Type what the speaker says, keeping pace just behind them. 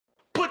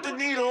Put the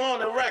needle on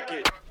the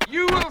record.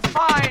 You will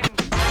find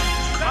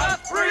the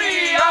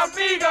three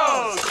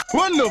amigos.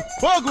 What the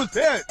fuck was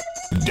that?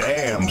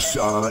 Damn,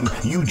 son,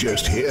 you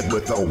just hit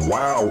with the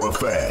wow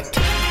effect.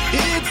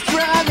 It's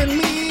driving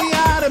me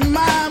out of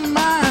my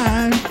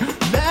mind.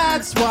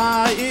 That's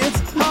why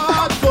it's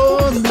hard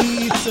for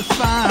me to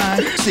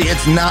find. See,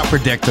 it's not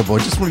predictable.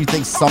 Just when you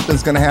think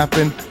something's gonna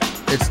happen,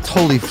 it's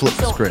totally flipped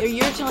the script.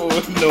 You're telling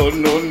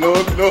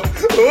No.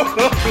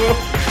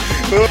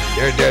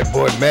 There's that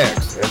boy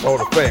Max. That's all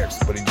the facts,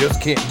 but he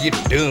just can't get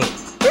it done.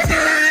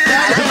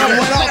 I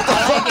went off the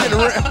fucking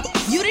rail.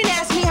 You didn't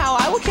ask me how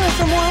I would kill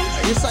someone.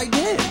 Yes, I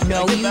did.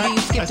 No, you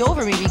skipped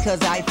over me because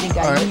I think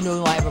you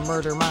know I have a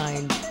murder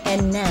mind.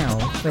 And now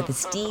for the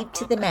Steve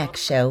to the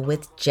Max show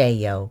with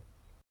J.O.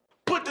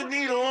 Put the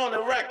needle on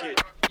the record.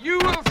 You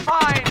will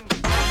find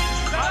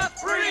the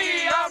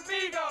three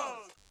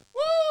amigos.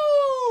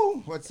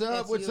 Woo! What's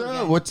up? It's What's you up?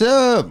 again. What's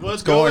up?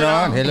 What's going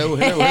on? Hello.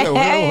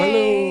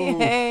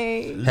 Hey.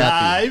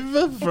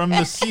 Live from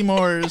the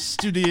Seymour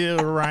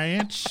Studio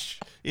Ranch.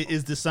 It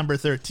is December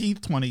 13th,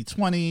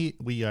 2020.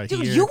 We are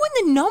Dude, here. you win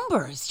the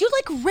numbers. You're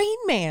like Rain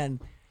Man.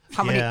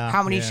 How many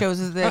Yeah. shows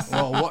is this?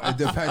 Well, what, it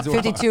depends.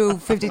 52,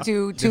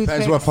 Depends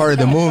toothpicks. what part of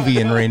the movie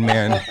in Rain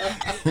Man.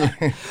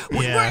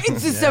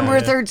 It's December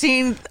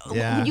 13th.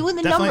 Yeah. You win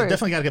the definitely, numbers.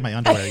 Definitely got to get my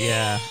underwear.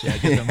 Yeah.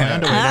 Get my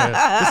underwear.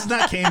 Yeah. This is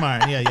not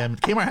Kmart. Yeah.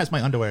 Kmart has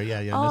my underwear.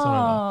 Yeah. That's what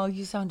I Oh,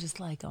 you sound just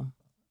like him.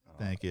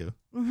 Thank you.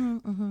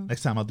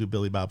 Next time I'll do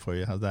Billy Bob for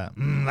you. How's that?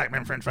 Like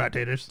my French fried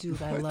taters.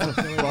 Dude, I love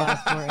Billy Bob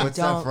Thornton. What's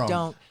that from?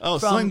 Don't. Oh,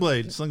 From Sling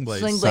Blade. Sling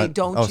Blade.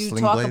 Don't you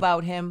Sling talk Blade?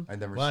 about him. I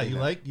never Wow, seen you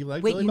that. like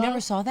Wait, Billy you Bob?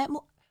 never saw that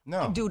movie?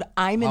 No. Dude,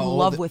 I'm in How old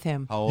love is- with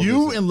him. How old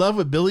You is in love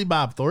with Billy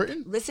Bob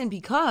Thornton? Listen,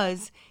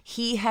 because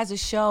he has a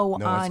show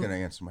No one's on. gonna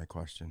answer my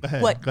question. Go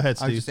ahead. What? Go ahead, I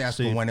Steve. was just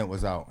asking Steve. when it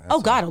was out. Oh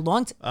God, a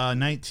long time.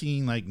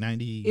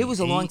 90. It was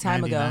a long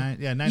time ago.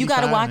 Yeah, 95. You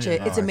got to watch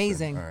it. Yeah. It's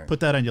amazing. All right. Put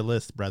that on your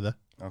list, brother.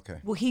 Okay.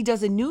 Well, he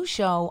does a new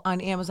show on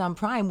Amazon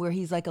Prime where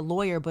he's like a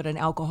lawyer but an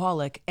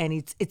alcoholic, and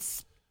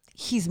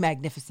he's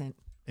magnificent.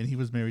 And he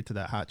was married to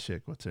that hot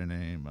chick. What's her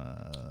name?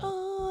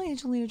 Oh,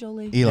 Angelina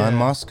Jolie. Elon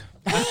Musk.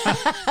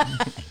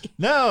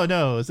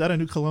 No. Is that a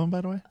new cologne,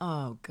 by the way?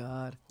 Oh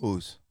God.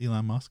 Who's? He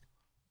Musk.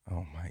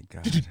 Oh my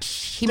God. He should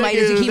Try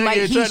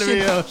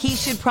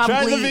the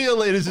probably. veal,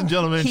 ladies and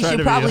gentlemen. He Try should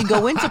the probably veal.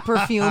 go into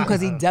perfume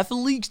because he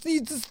definitely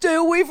needs to stay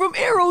away from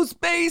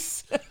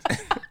aerospace.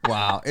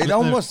 Wow. It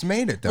almost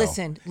made it though.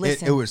 Listen.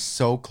 It was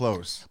so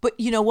close. But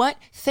you know what?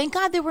 Thank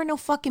God there were no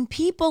fucking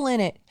people in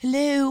it.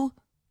 Hello.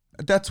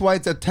 That's why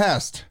it's a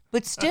test.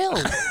 But still,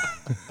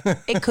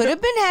 it could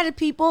have been had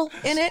people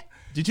in it.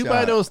 Did you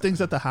buy those things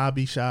at the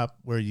hobby shop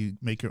where you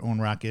make your own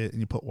rocket and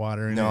you put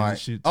water in it and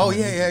shoot? Oh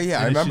yeah.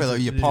 I remember though.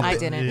 You pump I it.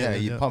 didn't. Yeah,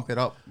 you pump it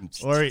up.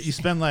 Or you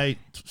spend like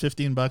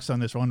 $15 on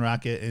this one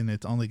rocket and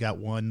it's only got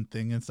one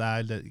thing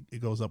inside that it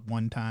goes up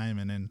one time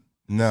and then.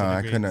 No,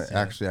 I disintegrates. couldn't.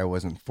 Yeah. Actually, I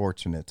wasn't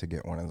fortunate to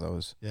get one of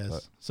those. Yes.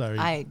 but- Sorry.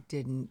 I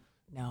didn't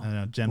know. I don't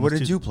know. Jen What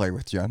was did too- you play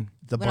with, Jen?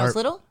 The When I was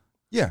little,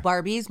 Yeah.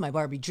 Barbies, my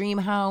Barbie dream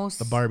house.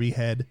 The Barbie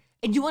head.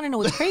 And you want to know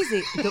what's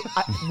crazy?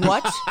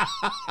 What?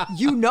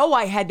 You know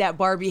I had that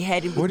Barbie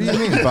head. What do you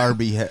mean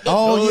Barbie head?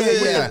 Oh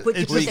yeah. But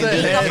you It's put just the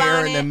the makeup hair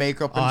on and the it.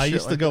 makeup. Oh, And I shit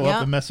used to like go that.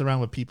 up and mess around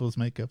with people's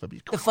makeup. I'd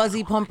be The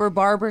Fuzzy Pumper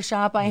barber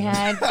shop I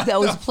had that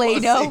was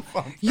Play-Doh.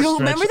 You don't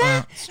remember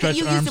that? Stretch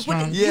You used to put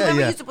Armstrong. you remember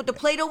Yeah. you used to put the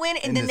Play-Doh in,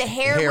 and And then the this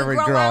hair would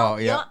grow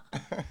out. yeah.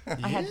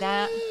 I had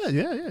that.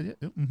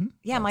 Yeah. Mm-hmm.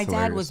 Yeah, my That's dad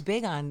hilarious. was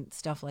big on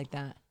stuff like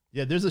that.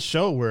 Yeah, there's a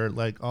show where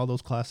like all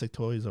those classic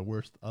toys are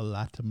worth a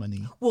lot of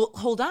money. Well,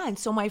 hold on.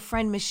 So my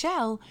friend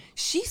Michelle,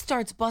 she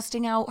starts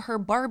busting out her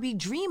Barbie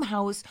dream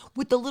house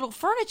with the little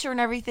furniture and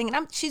everything,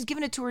 and she's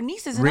giving it to her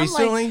nieces. And I'm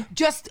Recently? like,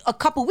 just a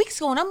couple weeks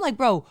ago, and I'm like,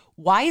 bro,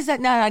 why is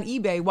that not on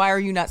eBay? Why are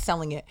you not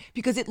selling it?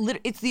 Because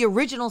it's the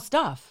original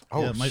stuff.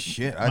 Oh Yeah,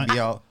 shit! I'd be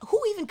out. Who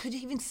even could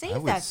even I save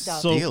would that stuff?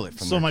 steal it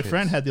from So their my kids.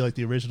 friend had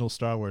the original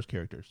Star Wars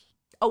characters.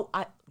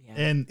 Yeah.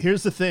 And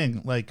here's the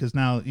thing, like, because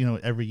now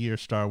every year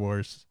Star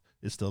Wars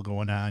is still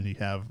going on.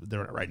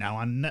 They're right now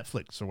on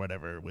Netflix or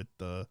whatever with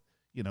the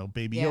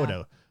Baby Yeah.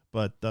 Yoda,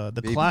 but the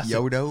Baby classic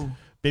Yoda.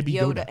 Baby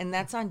Yoda, Yoda. and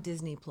that's on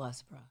Disney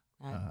Plus, bro.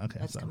 Okay,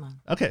 Let's so- come on.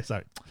 Okay,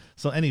 sorry.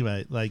 So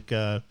anyway, like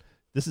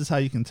this is how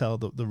you can tell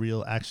the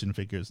real action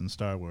figures in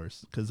Star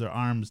Wars because their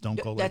arms don't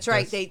go like That's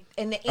right. this.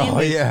 Oh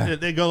yeah.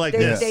 They go like They,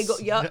 this. they go.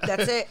 Yep,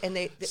 that's it. And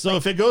they. So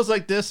if it goes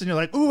like this and you're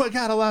like, "Ooh, I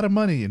got a lot of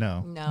money,"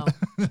 no, no.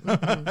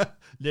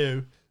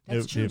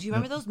 that's true. Do you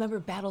remember those? Remember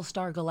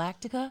Battlestar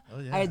Galactica? Oh,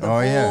 yeah. I had the Oh,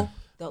 whole. yeah.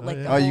 The, like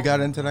yeah. the Oh, you whole- got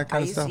into that kind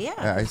I of used to- stuff?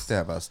 yeah. I used to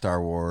have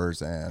Star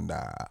Wars and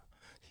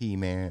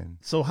He-Man.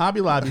 So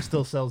Hobby Lobby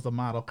still sells the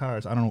model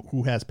cars. I don't know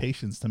who has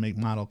patience to make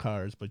model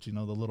cars, but the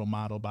little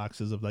model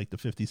boxes of like the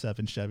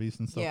 57 Chevys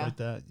and stuff Yeah. like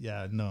that.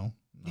 Yeah, no.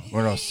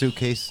 Or no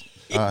suitcase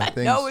things.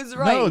 No, it's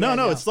right. No, Yeah,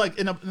 no. It's like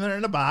they're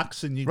in a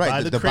box and you buy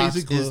Right, the the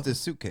crazy box glue. is the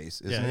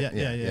suitcase, isn't yeah,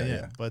 it?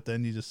 yeah. But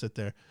then you just sit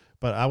there.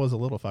 But I was a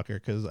little fucker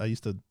because I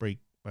used to break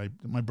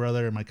my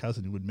brother and my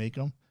cousin who would make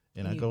them,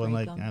 and And I'd you'd go and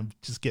break like 'em?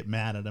 I'd just get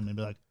mad at them and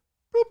be like,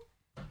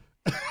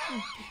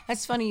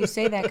 That's funny you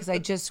say that because I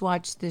just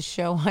watched this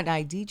show on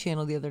ID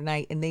Channel the other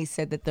night, and they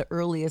said that the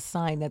earliest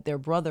sign that their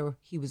brother,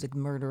 he was a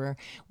murderer,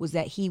 was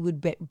that he would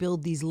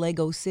build these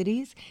Lego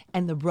cities,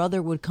 and the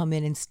brother would come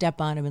in and step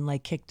on him and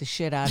like kick the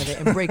shit out of it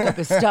and break up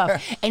his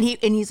stuff. And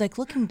he's like,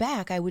 looking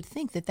back, I would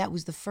think that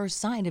was the first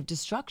sign of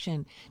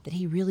destruction, that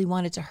he really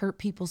wanted to hurt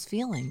people's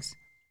feelings.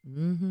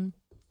 Mm-hmm.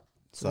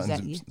 So is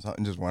that you?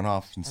 Something just went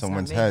off in That's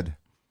someone's not me.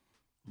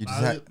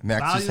 head.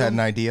 Max just had an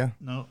idea.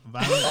 No,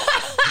 volume.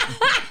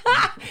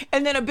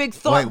 And then a big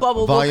thought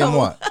bubble. Volume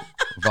will come. what?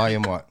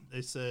 Volume what?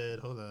 They said,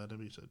 hold on, let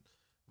me check.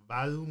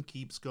 Volume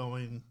keeps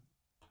going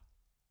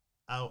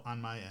out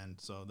on my end,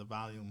 so the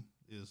volume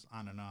is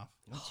on and off.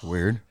 That's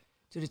weird.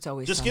 Dude, it's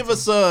always Just something.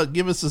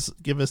 give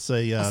us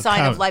a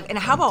sign of life. And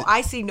how about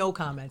I see no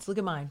comments? Look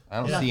at mine. I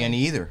don't see any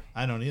either.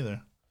 I don't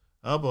either.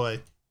 Oh boy,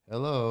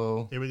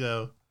 Hello. here we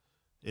go.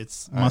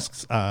 It's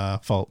Musk's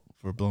fault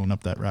for blowing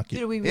up that rocket.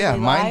 Dude, are we really Yeah,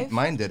 live?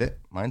 mine did it.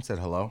 Mine said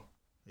hello.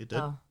 It did.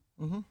 Oh,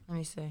 Mm-hmm. let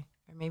me see.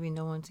 Or maybe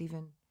no one's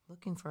even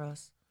looking for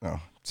us.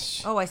 Oh.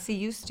 Oh, I see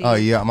you, Steve. Oh,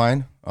 you got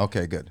mine?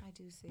 Okay, good. I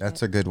do see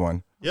That's it. a good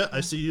one. Yeah,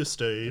 I see you,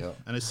 Steve, Yeah.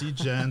 and I see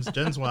Jen's.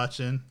 Jen's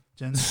watching.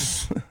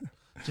 Jen's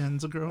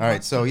a girl. All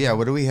right, so yeah,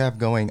 what do we have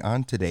going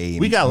on today?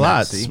 We got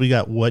lots. Maxie? We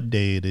got what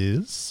day it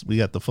is. We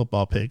got the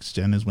football picks.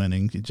 Jen is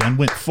winning. Jen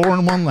went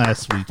 4-1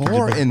 last week.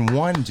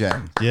 4-1,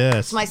 Jen. Yes.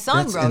 It's my son,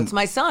 That's bro. It's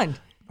my son.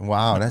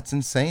 Wow, that's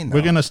insane. We're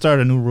though. gonna start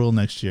a new rule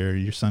next year.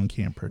 Your son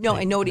can't partake. No,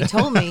 I know what he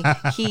told me.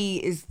 He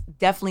is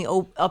definitely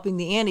upping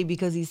the ante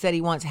because he said he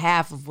wants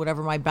half of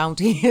whatever my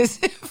bounty is.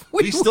 if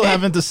We still win.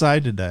 haven't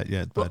decided that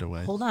yet, by the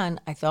way. Hold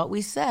on. I thought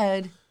we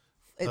said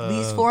at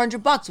least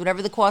 $400,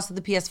 whatever the cost of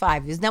the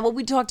PS5. Isn't that what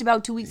we talked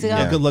about 2 weeks ago?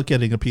 Yeah. Good luck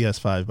getting a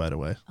PS5, by the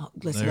way. Oh,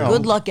 listen, There.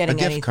 good luck getting a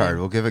gift anything. card.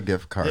 We'll give a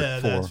gift card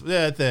Yeah,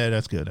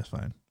 that's good. That's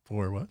fine.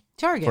 For what?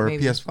 Target, for a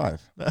maybe. PS5.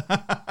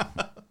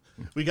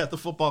 We got the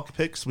football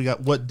picks. We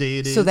got what day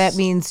it is. So that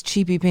means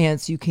cheapy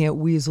pants. You can't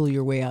weasel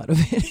your way out of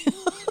it.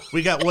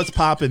 we got what's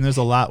popping. There's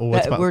a lot of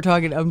what's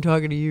popping. I'm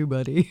talking to you,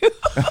 buddy.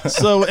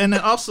 So, and then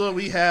also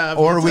we have.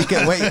 Or we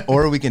can wait.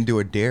 Or we can do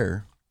a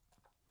dare.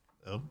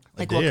 Oh,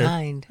 Like what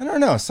kind? I don't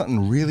know.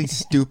 Something really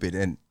stupid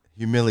and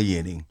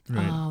humiliating,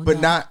 Oh, but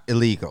no. not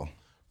illegal.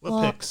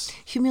 What picks?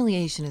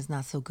 Humiliation is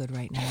not so good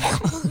right now.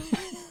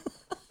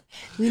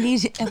 we need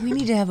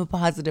to have a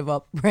positive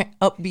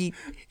upbeat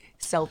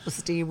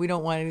self-esteem. We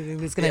don't want anything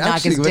that's going to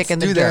knock his Actually, dick in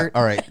let's the do that. dirt.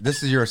 All right,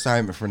 this is your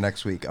assignment for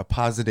next week. A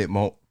positive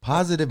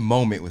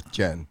moment with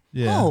Jen.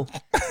 Yeah. Oh,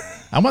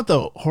 I want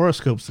the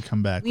horoscopes to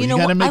come back. You You know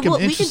got to what? make them we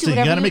can do interesting. You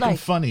whatever got to you make them like.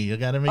 funny. You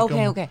got to make them.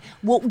 okay.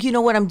 Well, you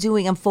know what I'm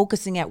doing? I'm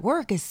focusing at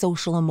work is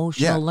social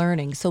emotional Yeah.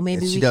 learning. So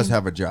maybe She we does can.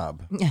 have a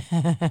job.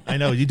 I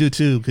know you do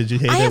too, because you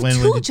hate I it have when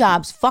two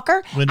jobs,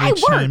 fucker. when I you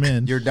work. chime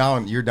in. You're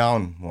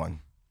down one.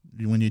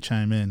 When you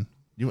chime in,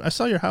 I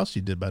saw your house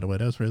you did, by the way.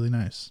 That was really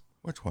nice.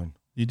 Which one?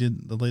 You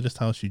did the latest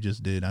house you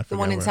just did. I The forgot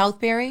one in where.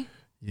 Southbury.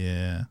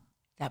 Yeah.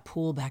 That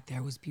pool back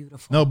there was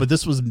beautiful. No, but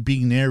this was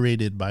being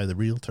narrated by the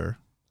realtor,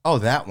 Oh,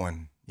 that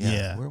one.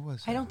 Yeah. Where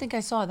was I don't think I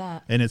saw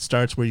that. and it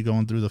starts where you're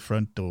going through the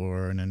front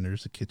door, and then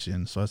there's a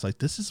kitchen. So I was like,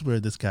 this is where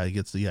this guy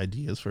gets the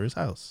ideas for his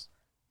house.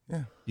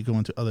 Yeah. You go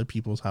into other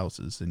people's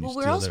houses and you Well,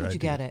 steal where else their would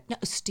you ideas. get it? No,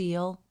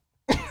 steal.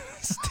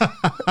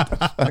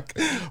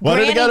 Why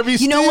did it got to be you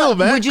steal, know what?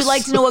 Max? Would you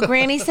like to know what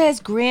Granny says?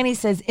 Granny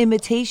says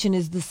imitation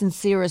is the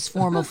sincerest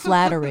form of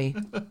flattery.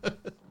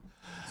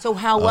 So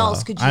how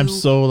else could you I'm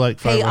so like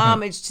pay 500.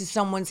 homage to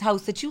someone's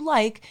house that you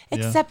like,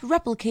 except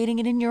replicating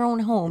it in your own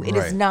home? It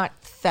is Right. not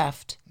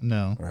theft.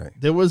 No, Right.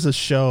 There was a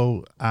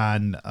show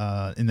on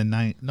in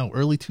the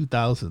early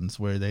 2000s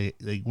where they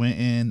went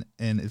in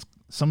and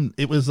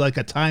it was like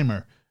a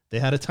timer. They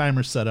had a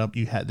timer set up.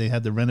 They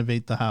had to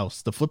renovate the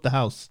house, to flip the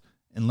house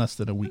in less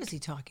than a What week, is he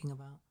talking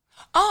about?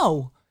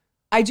 Oh,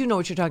 I do know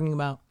what you're talking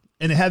about.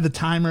 and it had the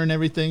timer and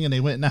everything. And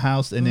they went in the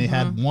house and they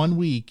had 1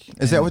 week.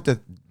 Is that with the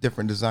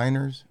different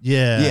designers?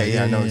 Yeah,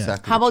 Yeah, I know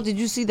exactly. How about, did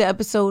you see the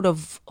episode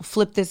of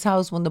Flip This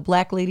House when the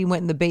black lady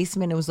went in the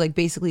basement? It was like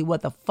basically,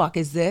 what the fuck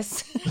is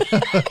this?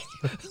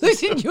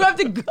 Listen, you have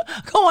to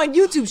go on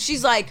YouTube.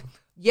 She's like,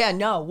 yeah,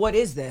 no, what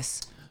is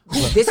this?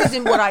 This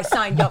isn't what I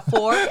signed up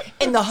for.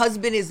 And the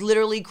husband is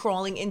literally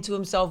crawling into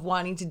himself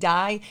wanting to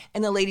die.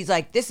 And the lady's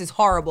like, this is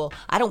horrible.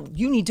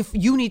 You need to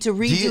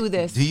redo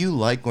this. Do you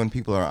like when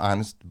people are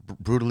honest,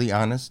 brutally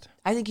honest?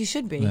 I think you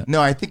should be.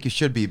 No, I think you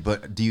should be,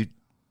 but do you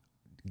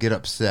get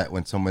upset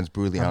when someone's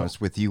brutally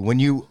honest with you? When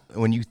you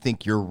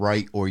think you're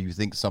right or you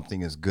think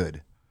something is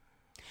good?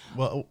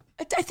 Well,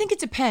 I think it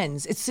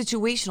depends. It's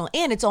situational,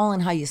 and it's all in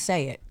how you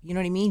say it. You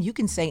know what I mean? You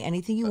can say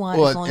anything you want.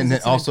 as long And as it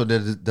it's in a- also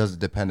does it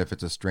depend if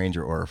it's a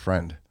stranger or a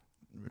friend?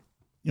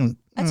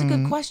 That's a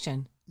good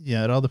question.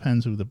 Yeah, it all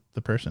depends who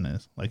the person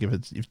is. Like if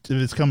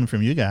it's coming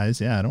from you guys,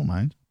 yeah, I don't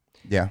mind.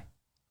 Yeah.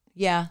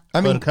 Yeah.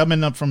 I mean, But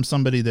coming up from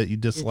somebody that you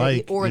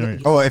dislike, or you know,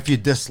 oh, if you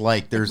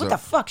dislike, there's What a the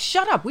fuck?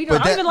 Shut up. I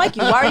don't that- even like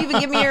you. Why are you even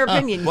giving me your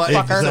opinion, well, you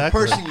if fucker? it's a Exactly.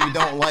 person you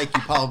don't like,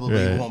 you probably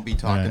Right, won't be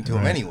talking to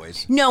them right.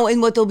 anyways. No,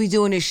 and what they'll be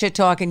doing is shit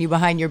talking you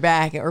behind your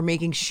back or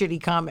making shitty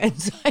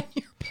comments on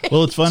your page.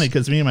 Well, it's funny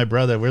because me and my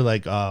brother, we're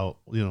like,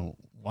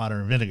 water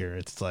and vinegar.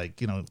 It's like,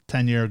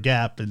 10-year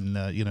gap. And,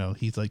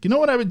 he's like, you know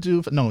what I would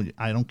do? No,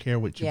 I don't care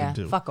what you can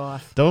do. Fuck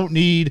off. Don't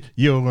need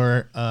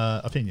your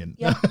opinion.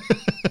 Yeah.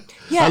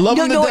 Yeah, I love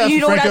him to death,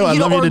 Franco. I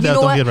love you to death.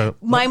 Don't forget about it.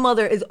 My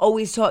mother is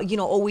always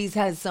always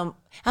has some.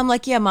 I'm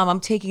like, yeah, Mom,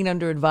 I'm taking it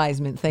under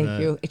advisement. Thank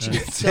you. And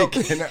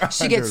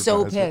she gets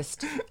so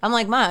pissed. I'm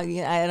like, Mom,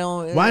 I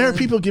don't. Why are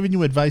people giving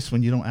you advice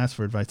when you don't ask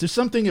for advice? There's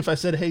something if I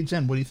said, hey,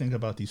 Jen, what do you think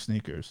about these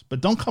sneakers?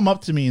 But don't come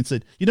up to me and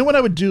say, you know what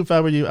I would do if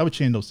I were you? I would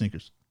chain those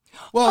sneakers.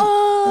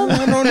 Well,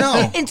 I don't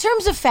know. In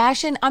terms of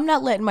fashion, I'm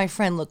not letting my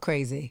friend look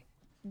crazy.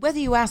 Whether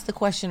you ask the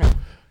question or.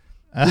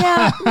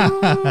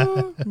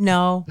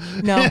 No.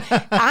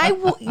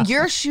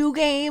 Your shoe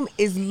game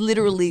is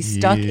literally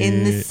stuck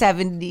in the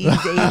 70s,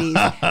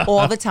 80s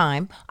all the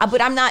time.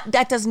 But I'm not.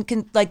 That doesn't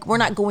we're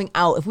not going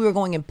out. If we were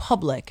going in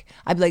public,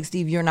 I'd be like,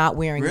 Steve, you're not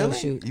wearing those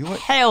shoes.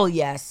 Hell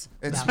yes.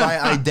 It's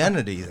my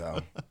identity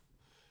though.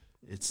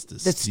 It's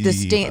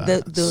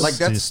the like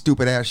that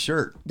stupid ass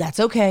shirt.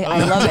 That's okay.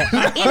 I love it.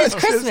 And it's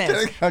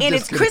Christmas. And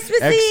it's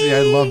Christmassy. Actually,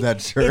 I love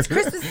that shirt. It's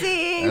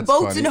Christmassy.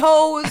 Boats and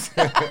hoes.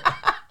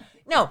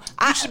 No,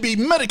 you should be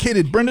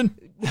medicated, Brendan.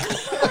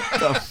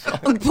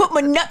 Put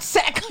my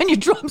nutsack on your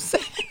drum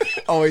set.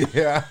 Oh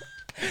yeah,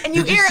 and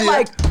you hear it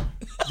like.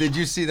 Did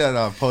you see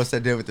that post I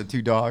did with the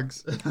two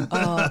dogs?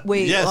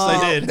 Wait. Yes,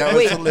 I did. That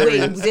was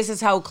hilarious. Wait. This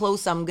is how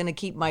close I'm gonna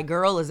keep my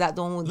girl. Is that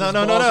the one with No.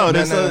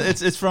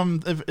 It's from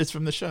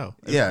the show.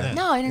 Yeah.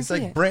 No, I didn't see it.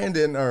 It's like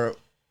Brandon or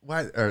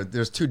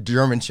there's two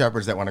German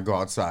shepherds that want to go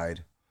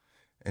outside,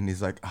 and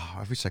he's like, oh,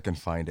 I wish I can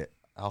find it.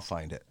 I'll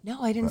find it.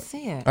 No, I didn't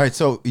see it. All right,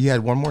 so you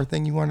had one more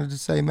thing you wanted to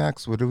say,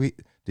 Max.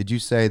 Did you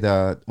say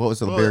what was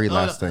the very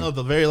last thing? No,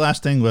 the very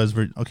last thing was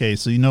so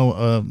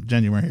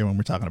Jen, you weren't here when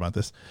we're talking about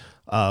this.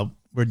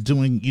 We're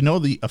doing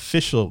the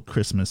official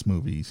Christmas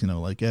movies,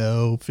 like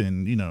Elf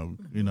and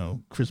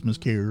Christmas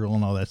Carol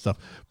and all that stuff.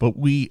 But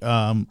we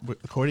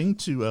according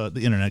to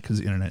the internet, because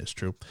the internet is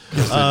true.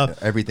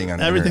 Everything on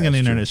the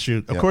internet is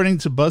true. Yep. According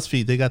to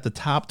BuzzFeed, they got the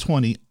top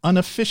 20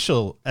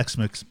 unofficial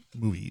Xmas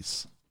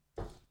movies.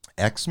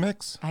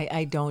 X-Mix?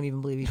 I don't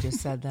even believe you just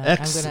said that.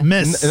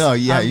 X-Miss. No,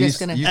 yeah, you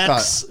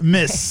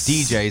X-Miss.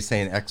 DJ is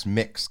saying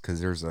X-Mix because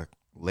there's a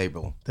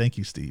label. Thank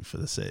you, Steve, for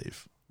the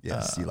save.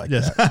 Yes, you like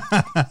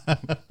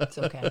that. It's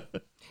okay.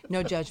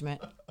 No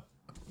judgment.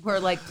 We're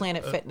like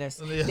Planet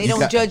Fitness. They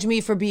don't judge me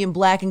for being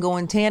black and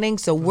going tanning,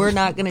 so we're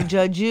not going to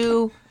judge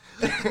you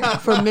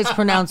for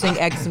mispronouncing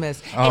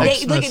Xmas.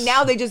 And look at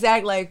now, they just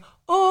act like,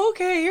 oh,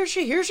 okay, here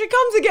she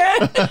comes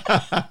again.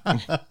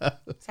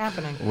 It's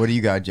happening. What do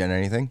you got, Jen?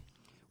 Anything?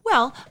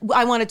 Well,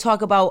 I want to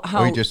talk about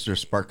how... Or just your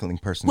sparkling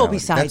personality. Well,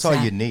 besides that's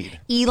all you need.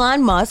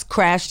 Elon Musk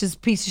crashed his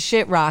piece of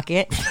shit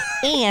rocket.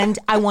 And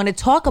I want to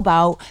talk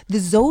about the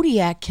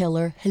Zodiac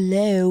Killer,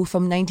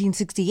 from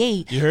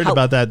 1968. You heard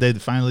about that? They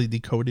finally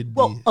decoded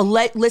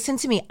listen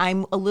to me.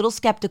 I'm a little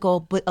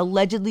skeptical, but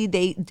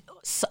allegedly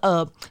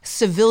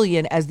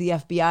civilian, as the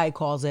FBI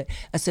calls it,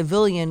 a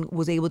civilian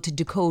was able to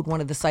decode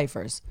one of the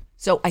ciphers.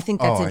 So I think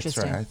that's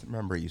interesting. That's right. I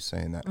remember you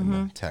saying that in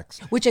the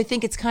text. Which I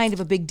think it's kind of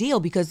a big deal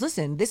because,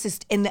 listen, this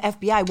is, and the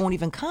FBI won't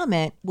even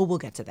comment. Well, we'll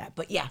get to that.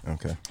 But yeah.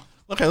 Okay,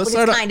 let's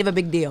start. It's kind of a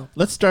big deal.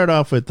 Let's start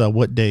off with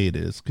what day it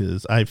is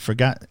because I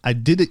forgot. I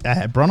did it. I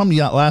had brought them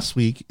out last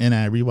week and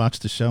I rewatched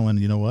the show and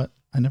you know what?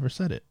 I never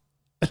said it.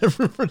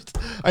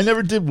 I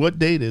never did what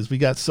day it is. We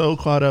got so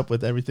caught up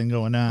with everything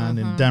going on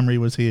and Demery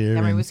was here.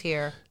 Demery was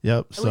here.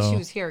 Yep. I wish she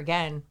was here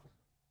again.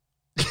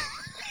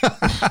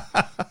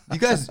 You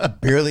guys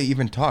barely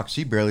even talked.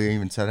 She barely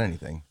even said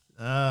anything.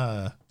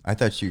 I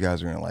thought you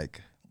guys were gonna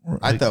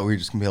I thought we were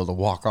just gonna be able to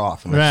walk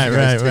off and let you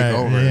guys take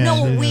over. Yeah,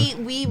 no,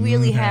 we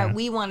really have.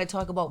 We want to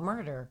talk about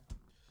murder.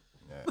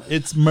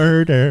 It's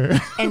murder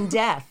and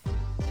death.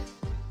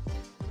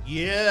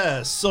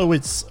 Yeah. So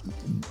it's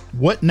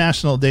what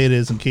national day it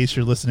is in case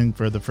you're listening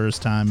for the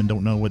first time and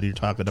don't know what you're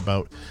talking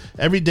about.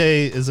 Every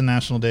day is a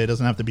national day. It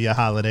doesn't have to be a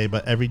holiday,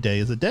 but every day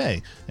is a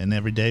day. And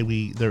every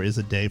day there is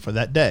a day for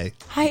that day.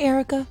 Hi,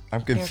 Erica.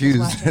 I'm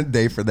confused.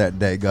 Day for that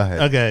day. Go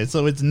ahead. Okay.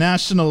 So it's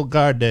National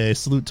Guard Day.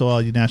 Salute to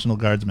all you National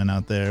Guardsmen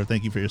out there.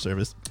 Thank you for your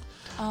service.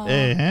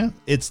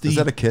 It's the. Is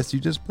that a kiss you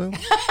just blew?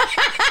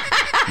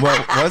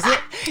 What was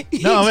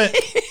it? No,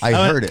 I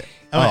heard it.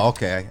 Oh,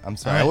 okay. I'm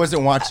sorry. I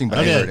wasn't watching, but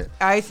I heard it.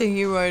 I think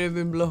you might have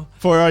been blown.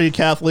 For all you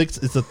Catholics,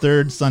 it's the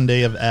third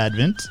Sunday of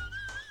Advent.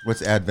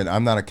 What's Advent?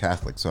 I'm not a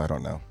Catholic, so I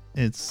don't know.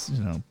 It's,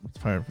 it's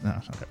part of... No,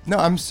 okay. No,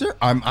 I'm sure.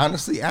 I'm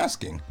honestly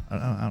asking.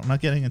 I'm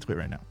not getting into it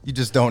right now. You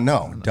just don't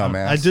know,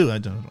 dumbass. I do.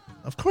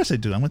 Of course I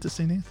do. I went to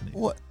St. Anthony.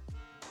 What?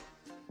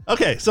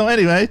 Okay, so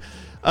anyway...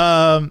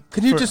 can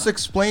you just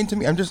explain to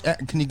me?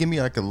 Can you give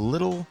me like a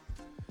little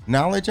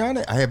knowledge on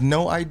it? I have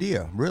no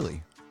idea,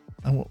 really.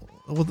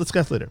 We'll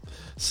discuss later.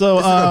 So,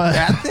 is it a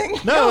bad thing?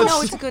 No,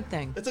 it's a good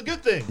thing. It's a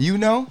good thing. You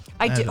know?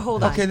 I do.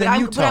 Hold on. Okay,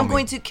 then you tell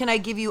me. Can I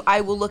give you,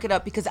 I will look it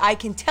up because I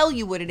can tell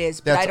you what it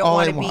is, but I don't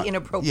want to be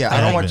inappropriate. Yeah, I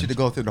don't want you to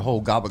go through the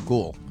whole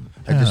gabagool.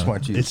 I just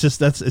want you. It's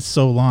just it's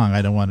so long.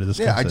 I don't want to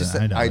discuss Yeah,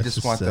 it. I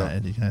just want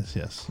the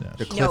yes.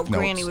 the cliff No, notes.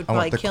 Granny would I want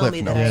probably the kill cliff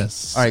me notes. that I-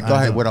 Yes. All right, go I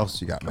ahead. don't- What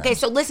else you got, man? Okay,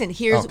 so listen,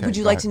 here's Okay, would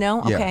you go like to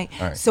ahead. know? Yeah, Okay.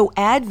 all right. So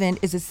Advent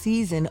is a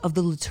season of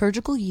the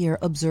liturgical year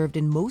observed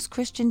in most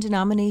Christian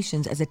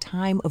denominations as a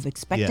time of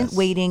expectant Yes.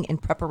 waiting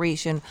and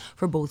preparation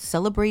for both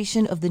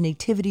celebration of the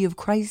nativity of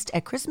Christ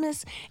at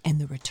Christmas and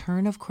the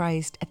return of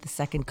Christ at the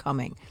second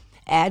coming.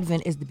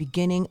 Advent is the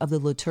beginning of the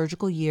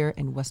liturgical year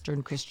in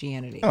Western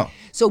Christianity. Oh.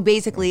 So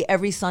basically,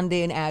 every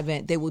Sunday in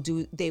Advent, they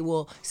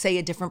will say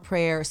a different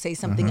prayer, say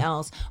something Mm-hmm.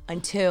 else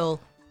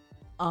until,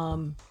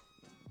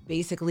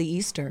 basically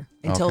Easter,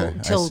 until Okay,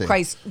 I till see.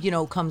 Christ,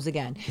 comes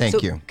again. Thank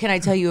so you. Can I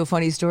tell you a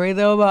funny story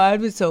though about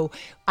Advent? So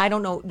I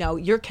don't know. Now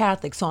you're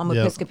Catholic, so I'm Yep.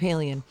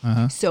 Episcopalian.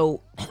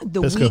 So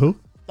the Episco week. who?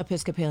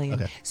 Episcopalian.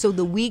 Okay. So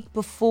the week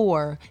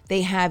before,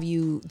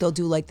 they'll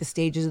do like the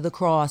stages of the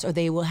cross, or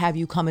they will have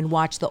you come and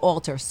watch the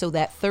altar. So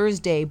that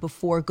Thursday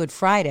before Good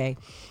Friday,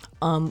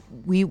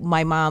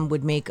 my mom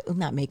would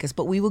not make us,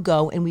 but we would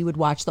go and we would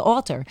watch the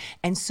altar.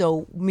 And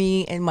so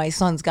me and my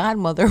son's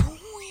godmother,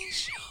 we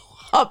show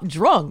up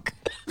drunk.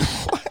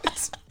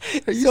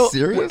 Are you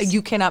serious?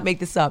 You cannot make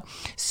this up.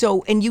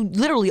 So, and you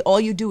literally, all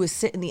you do is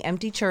sit in the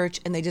empty church,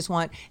 and they just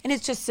and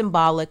it's just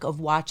symbolic of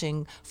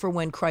watching for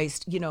when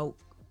Christ,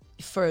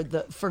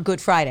 for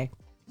Good Friday.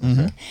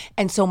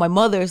 And so my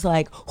mother's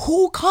like,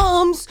 who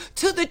comes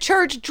to the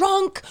church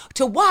drunk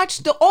to watch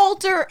the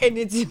altar? And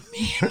it's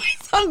me and my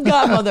son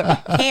godmother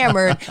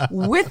hammered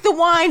with the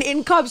wine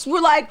in cups.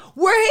 We're like,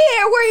 we're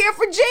here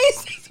for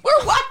Jesus.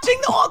 We're watching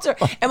the altar.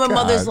 And my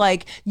mother's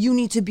like, you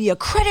need to be a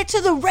credit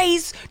to the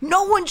race.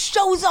 No one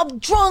shows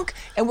up drunk.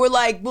 And we're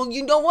like, well,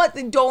 you know what?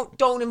 Then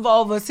don't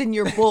involve us in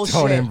your bullshit.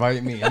 Don't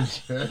invite me.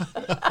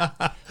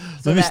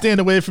 Let me stand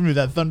away from you,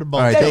 that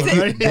thunderbolt. All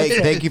right, Right?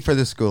 thank you for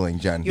the schooling,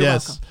 Jen.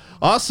 Yes. welcome.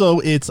 Also,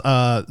 it's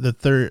the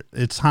third.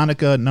 It's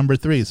Hanukkah number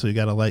 3, so you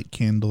got to light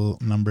candle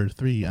number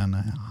 3 on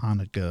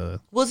Hanukkah.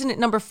 Wasn't it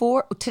number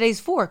 4? Today's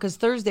 4 because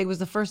Thursday was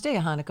the first day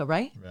of Hanukkah,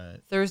 right? Right.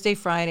 Thursday,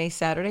 Friday,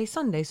 Saturday,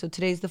 Sunday. So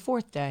today's the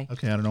 4th day.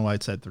 Okay, I don't know why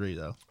it said 3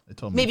 though. It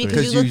told me Maybe 3.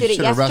 because you looked at it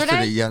should have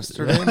rested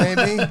yesterday? it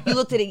yesterday, maybe. You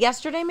looked at it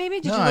yesterday, maybe?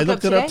 Did No, you I look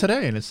looked it it up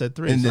today and it said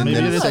 3. And so then maybe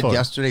it it is said 4.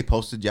 yesterday,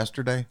 posted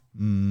yesterday.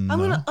 I'm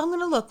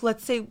gonna look.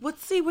 Let's see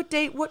what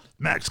date. What?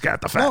 Max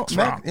got the No, facts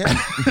Max,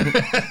 wrong.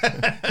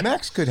 yeah.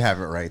 Max could have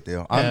it right,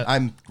 though.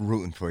 I'm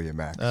rooting for you,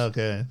 Max.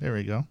 Okay, there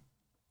we go.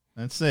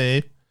 Let's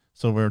see.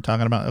 So we're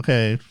talking about,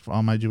 for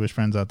all my Jewish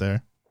friends out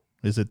there,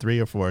 is it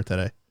 3 or 4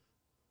 today?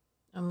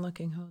 I'm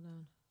looking. Hold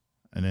on.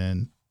 And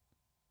then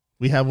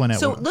we have one at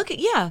So work. look at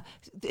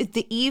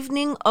the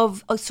evening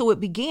of. So it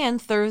began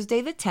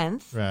Thursday the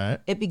 10th. Right.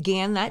 It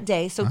began that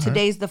day. So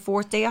today's the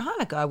 4th day of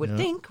Hanukkah. I would Yeah.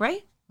 think,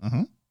 right?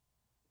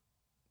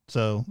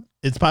 So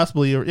it's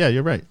possible you're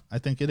right. I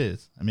think it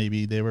is.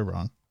 Maybe they were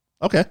wrong.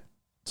 Okay.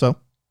 So, all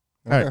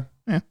right. Okay.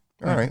 Yeah.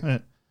 All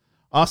right.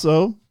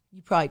 Also,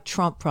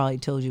 Trump probably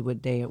told you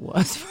what day it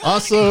was.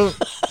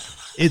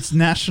 it's I'll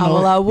National.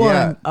 allow one.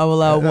 Yeah. I'll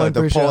allow one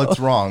the per show. poet's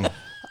wrong.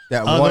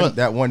 That Oh,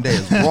 that one day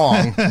is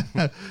wrong.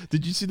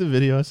 Did you see the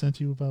video I sent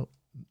you about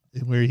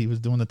where he was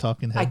doing the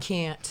talking head? I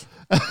can't.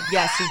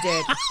 Yes, he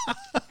did.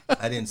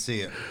 I didn't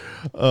see it.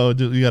 Oh,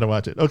 dude, you got to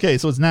watch it. Okay,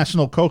 so it's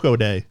National Cocoa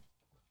Day.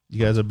 You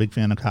guys are a big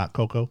fan of hot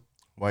cocoa?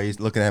 Why are you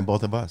looking at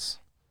both of us?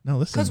 No,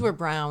 listen. Because we're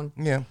brown.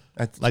 Yeah.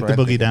 That's like what the I'm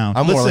boogie thinking. down.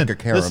 I'm more Listen, like a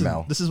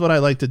caramel. This is what I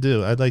like to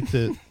do. I'd like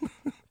to.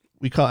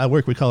 At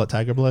work we call it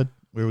Tiger Blood,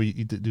 where we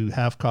do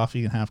half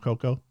coffee and half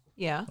cocoa,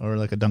 Yeah. or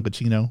like a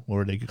Dunkaccino,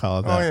 or they could call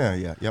it that. Oh,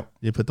 yeah. Yep.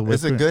 You put the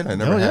Is it whipped good? I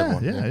never had yeah,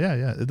 one.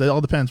 Yeah. It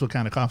all depends what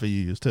kind of coffee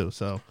you use too.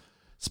 So,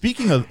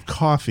 speaking of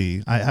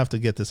coffee, I have to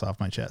get this off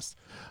my chest.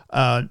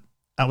 I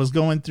was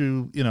going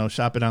through,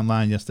 shopping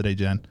online yesterday,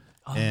 Jen,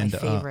 and my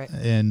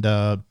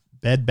favorite.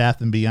 Bed Bath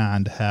and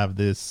Beyond have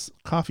this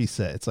coffee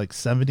set. It's like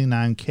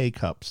 79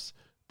 K-cups,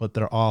 but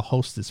they're all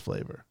Hostess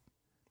flavor.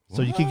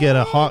 So you could get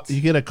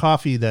a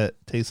coffee that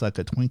tastes like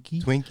a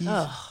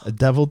Twinkies? a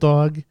Devil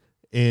Dog,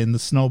 and the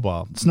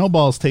Snowball.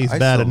 Snowballs taste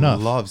bad enough.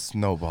 I love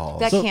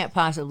Snowballs. That can't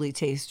possibly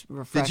taste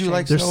refreshing. Did you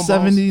like There's Snowballs?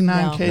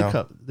 79 No.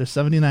 K-cup. There's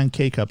 79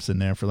 K-cups in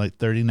there for like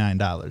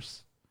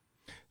 $39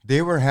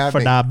 They were for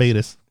having.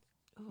 diabetes.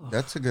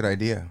 That's a good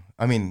idea.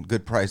 I mean,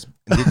 good price.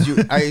 Did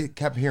you? I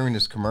kept hearing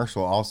this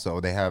commercial.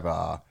 Also, they have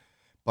a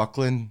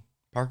Buckland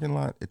parking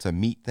lot. It's a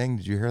meat thing.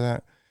 Did you hear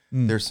that?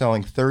 They're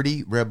selling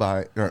 30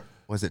 ribeye, or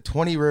was it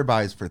 20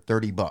 ribeyes for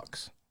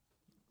 $30?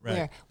 Right.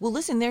 There. Well,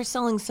 listen, they're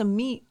selling some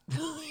meat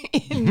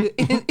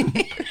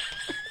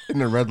In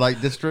the red light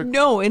district.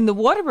 in the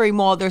Waterbury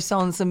Mall. They're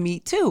selling some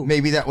meat too.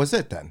 Maybe that was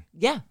it then.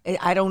 Yeah,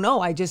 I don't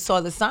know. I just saw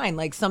the sign,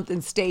 like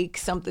something steak,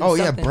 something. Oh,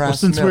 yeah, something. brass- Well,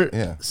 since milk, we're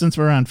yeah. since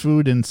we're on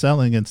food and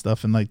selling and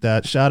stuff and like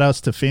that, shout outs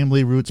to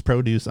Family Roots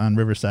Produce on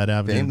Riverside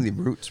Avenue. Family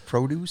Roots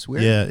Produce.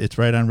 Where? Yeah, it's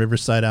right on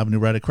Riverside Avenue,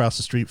 right across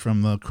the street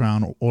from the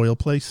Crown Oil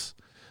Place.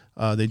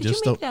 They Did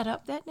just you make that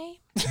up? That name?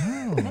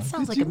 That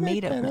sounds like a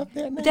made up. that up,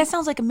 that But that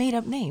sounds like a made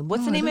up name.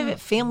 What's the name of it?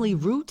 Family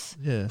Roots.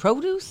 Yeah.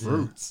 Produce.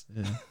 Roots.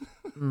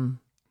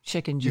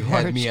 Chicken You George.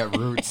 had me at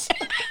Roots.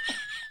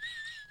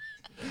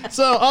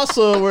 So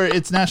also,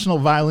 it's National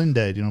Violin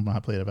Day. Do you know how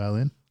to play the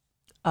violin?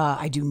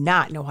 I do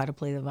not know how to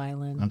play the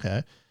violin.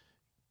 Okay.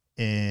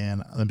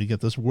 And let me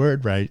get this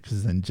word right,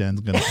 because then Jen's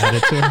going to add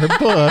it to her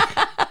book.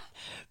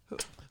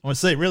 I'm going to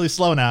say it really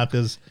slow now,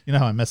 because you know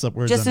how I mess up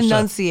words. Just on the show.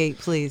 enunciate,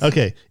 please.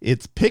 Okay.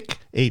 It's Pick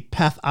a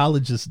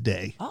Pathologist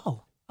Day.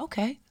 Oh,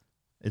 okay.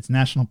 It's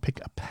National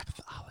Pick a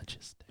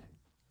Pathologist Day.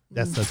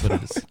 That's what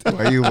it is.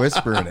 Why are you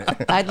whispering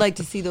it? I'd like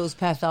to see those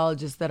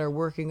pathologists that are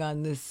working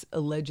on this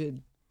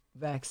alleged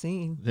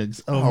vaccine.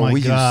 Oh my will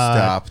you God.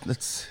 stop?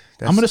 That's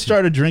I'm going to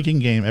start a drinking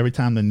game every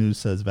time the news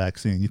says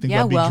vaccine. You think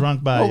Yeah, I'll be well-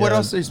 drunk by... Well, what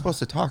else are you supposed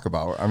to talk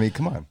about? I mean,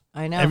 come on.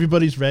 I know.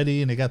 Everybody's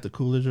ready, and they got the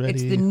coolers ready.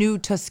 It's the new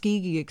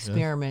Tuskegee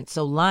experiment.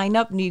 So line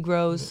up,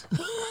 Negroes.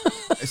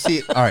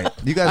 See, all right,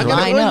 you guys. I got,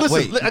 Line up.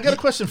 listen, I got a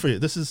question for you.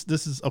 This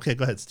is okay.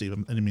 Go ahead, Steve. I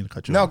didn't mean to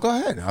cut you No, off. go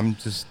ahead. I'm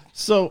just.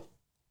 So,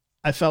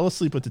 I fell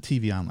asleep with the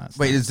TV on last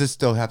Wait, night. does this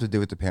still have to do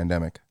with the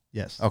pandemic?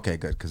 Yes. Okay,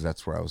 good, because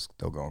that's where I was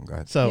still going. Go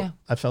ahead. So Yeah.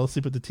 I fell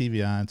asleep with the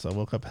TV on. So I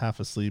woke up half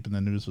asleep, and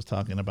the news was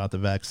talking about the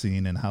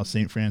vaccine and how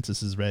St.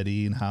 Francis is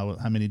ready, and how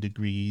many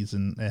degrees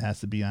and it has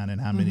to be on, and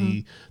how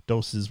many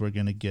doses we're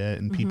gonna get,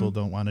 and people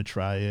don't want to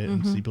try it,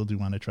 and people do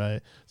want to try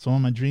it. So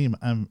in my dream,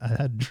 I had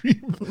a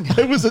dream.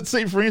 I was at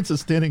St. Francis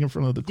standing in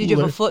front of the cooler. Did you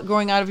have a foot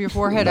growing out of your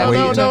forehead? No, after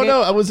you took it?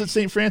 no. I was at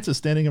St. Francis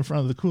standing in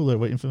front of the cooler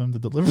waiting for them to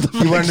deliver the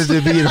vaccine. You wanted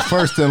to be the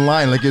first in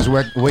line, like you was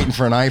waiting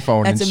for an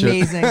iPhone. That's and shit.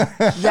 amazing.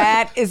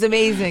 That is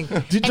amazing.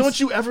 Don't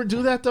you ever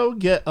do that though?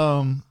 Get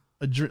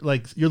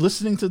like you're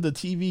listening to the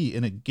TV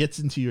and it gets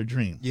into your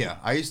dream. Yeah,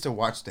 I used to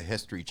watch the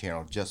History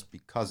Channel just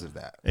because of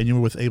that. And you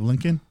were with Abe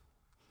Lincoln?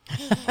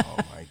 Oh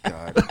my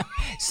God.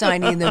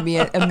 Signing the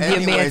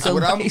Anyways,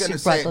 what I'm going to Emancipation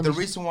say, the Proclamation.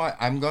 reason why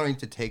I'm going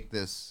to take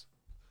this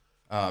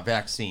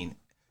vaccine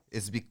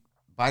is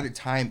by the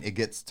time it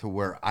gets to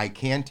where I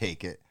can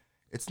take it,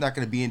 it's not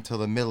going to be until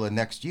the middle of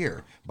next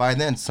year. By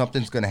then,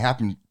 something's going to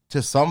happen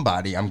to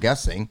somebody, I'm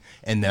guessing,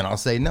 and then I'll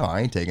say, no,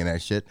 I ain't taking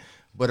that shit.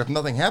 But if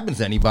nothing happens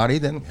to anybody,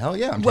 then hell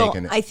yeah, I'm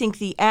taking it. I think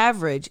the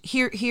average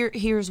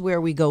here's where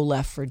we go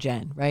left for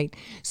Jen, right?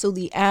 So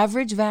the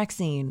average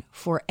vaccine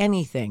for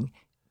anything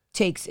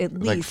takes at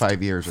least Like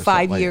 5 years or 5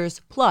 something like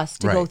years plus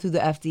to go Right. through the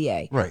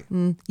FDA. Right.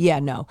 Yeah,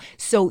 no.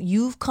 So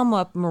you've come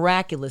up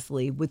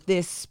miraculously with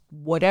this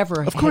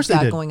whatever Of course has they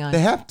got did. going on. They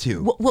have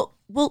to.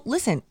 Well,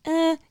 listen.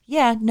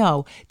 Yeah,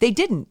 no, they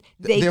didn't.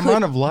 They The could,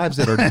 amount of lives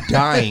that are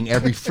dying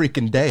every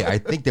freaking day, I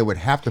think they would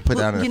have to put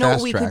down a you know what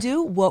fast we track. could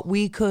do? What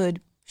we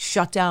could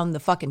shut down the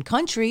fucking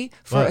country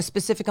for What? a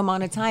specific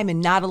amount of time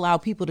and not allow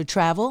people to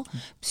travel,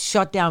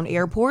 shut down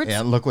airports.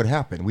 And look what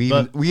happened. We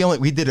But-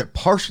 we did it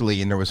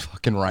partially, and there was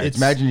fucking riots.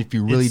 It's- Imagine if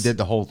you really it's- did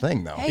the whole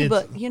thing, though. Hey,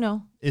 but you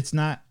know, It's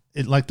not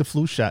like the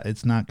flu shot.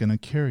 It's not going to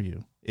cure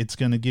you. It's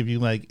going to give you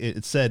like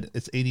it said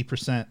it's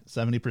 80%,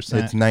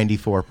 70%, It's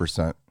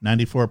 94%.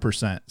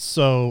 94%.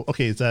 So,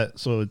 okay, it's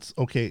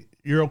okay.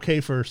 You're okay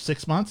for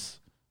 6 months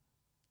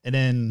and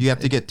then You have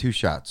to get 2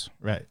 shots.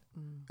 right.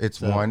 It's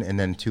So, one, and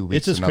then 2 weeks.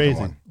 It's just another crazy.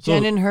 One. So,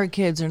 Jen and her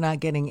kids are not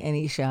getting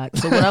any shots.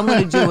 So what I'm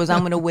going to do is I'm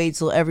going to wait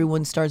till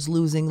everyone starts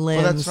losing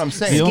limbs. Well, that's what I'm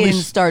saying. The Skin only-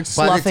 starts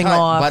By the sloughing time,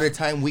 off. by the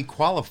time we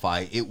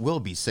qualify, it will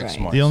be 6 Right.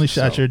 months. the only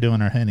shots So- you're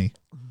doing are Henny.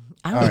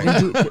 I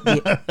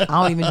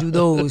don't even do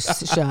those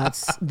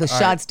shots. The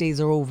shots days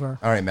are over.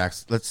 All right,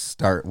 Max. Let's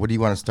start. What do you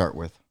want to start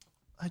with?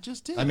 I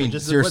just did. I mean,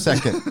 just it's your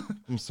second.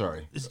 I'm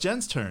sorry. It's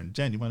Jen's turn.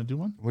 Jen, you want to do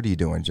one? What are you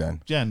doing,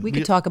 Jen? Jen, We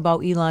could talk about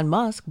Elon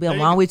Musk, but you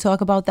why don't we talk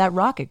about that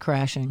rocket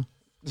crashing,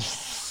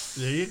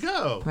 There you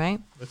go. right?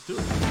 Let's do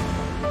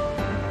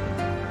it.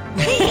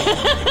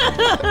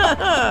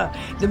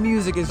 The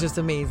music is just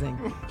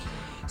amazing.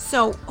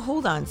 So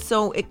hold on.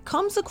 So it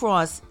comes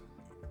across,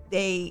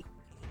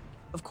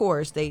 of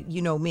course,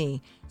 you know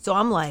me. So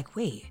I'm like,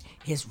 wait,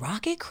 his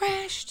rocket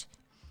crashed?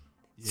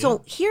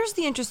 So here's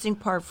the interesting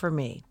part for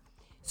me.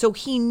 So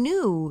he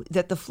knew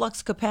that the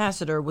flux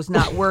capacitor was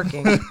not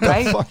working,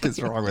 right? What the fuck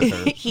is wrong with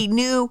her? He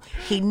knew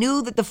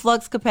that the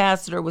flux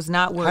capacitor was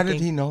not working. How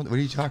did he know? What are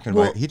you talking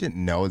Well- about? He didn't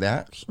know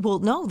that. Well,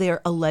 no,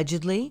 they're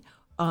allegedly.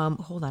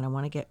 Hold on, I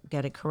want to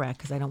get it correct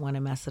because I don't want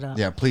to mess it up.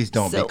 Yeah, please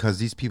don't, So- because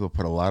these people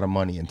put a lot of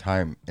money and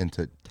time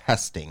into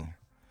testing.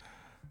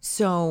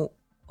 So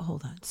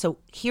hold on. So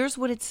here's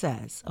what it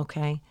says.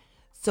 Okay.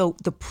 So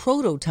the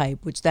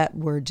prototype, which that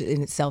word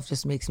in itself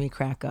just makes me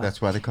crack up.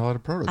 That's why they call it a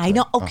prototype. I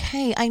know. Oh.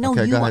 Okay, I know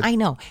Okay, you. go ahead. I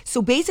know.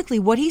 So basically,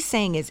 what he's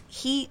saying is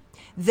he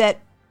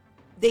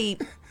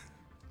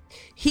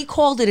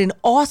called it an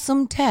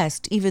awesome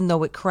test, even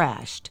though it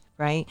crashed,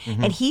 right?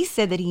 Mm-hmm. And he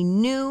said that he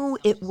knew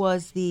it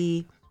was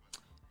the.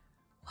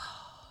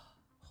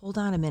 Hold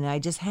on a minute. I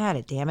just had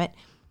it. Damn it.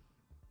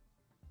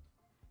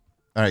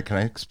 All right, can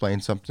I explain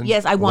something?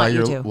 Yes, I want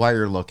you to. While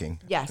you're looking.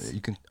 Yes. You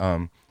can.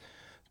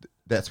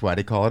 That's why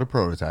they call it a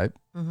prototype,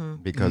 Mm-hmm.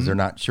 because they're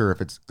not sure if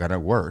it's gonna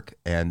work,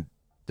 and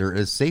there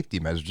is safety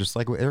measures, just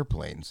like with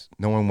airplanes.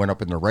 No one went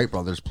up in the Wright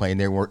brothers plane.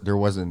 There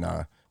wasn't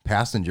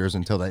passengers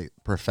until they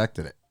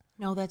perfected it,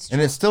 No, that's true.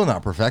 and it's still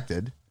not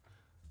perfected.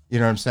 You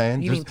know what I'm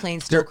saying? You mean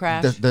planes still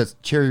crash? The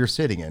chair you're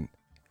sitting in,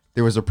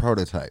 there was a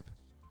prototype.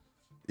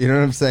 You know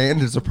what I'm saying?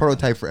 There's a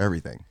prototype for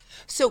everything.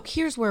 So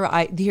here's where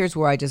I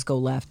just go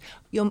left.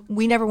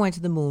 We never went to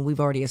the moon. We've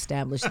already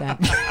established that.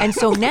 And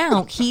so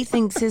now he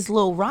thinks his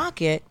little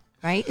rocket,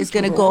 right, is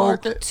going to go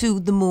to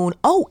the moon.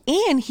 Oh,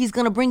 and he's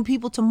going to bring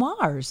people to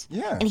Mars.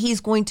 Yeah. And he's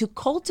going to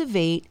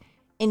cultivate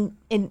and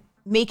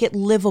make it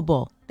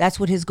livable. That's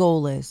what his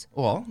goal is.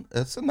 Well,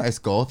 that's a nice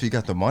goal if you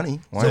got the money.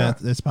 Why So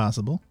not? it's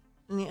possible.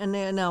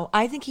 No,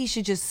 I think he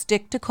should just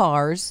stick to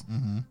cars,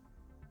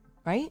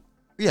 right?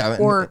 Yeah.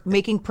 Or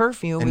making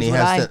perfume. and is he what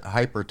has that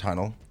hyper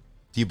tunnel.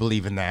 Do you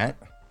believe in that?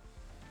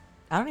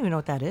 I don't even know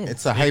what that is.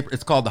 It's a hyper.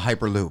 It's called the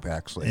Hyperloop,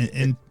 actually.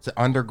 And- It's an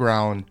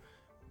underground,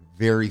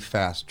 very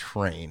fast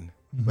train,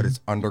 but it's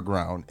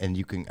underground, and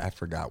you can. I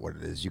forgot what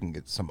it is. You can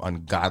get some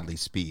ungodly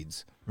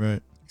speeds.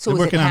 Right. So They're is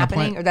it working on a happening,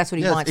 plan- or that's what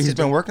he Yeah, wants he's to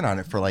been do? working on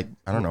it for like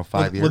I don't know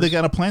 5 years. Well, they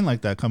got a plane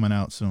like that coming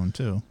out soon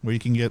too, where you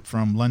can get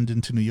from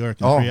London to New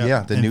York in Oh, 3 hours. yeah,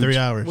 the in new 3 j-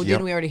 hours. Well, Yep.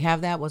 didn't we already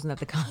have that? Wasn't that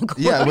the Concorde?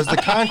 Yeah, it was the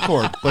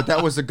Concorde, but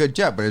that was a good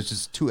jet, but it was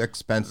just too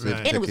expensive.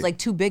 Right. And it was like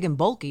too big and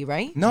bulky,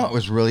 right? No, it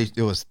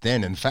was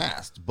thin and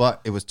fast, but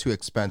it was too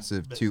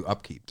expensive to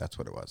upkeep. That's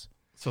what it was.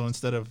 So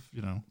instead of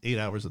 8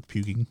 hours of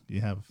puking,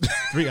 you have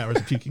 3 hours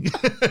of puking.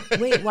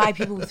 Wait, why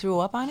people threw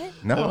up on it?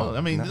 No, Well,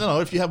 I mean, no.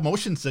 if you have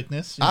motion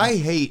sickness, you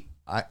know.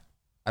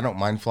 I don't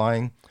mind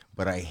flying,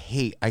 but I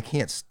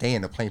can't stay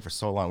in a plane for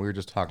so long. We were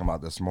just talking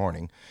about this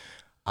morning.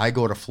 I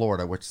go to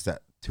Florida, which is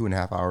at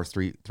 2.5 hours,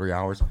 three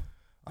hours.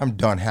 I'm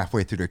done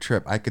halfway through the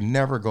trip. I could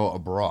never go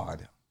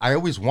abroad. I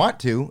always want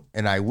to,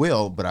 and I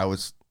will, but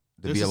there'd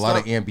There's be a the lot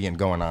of stuff- ambient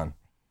going on.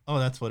 Oh,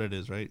 that's what it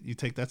is, right? You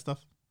take that stuff.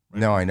 Right.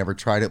 No, I never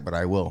tried it, but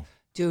I will.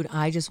 Dude,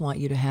 I just want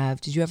you to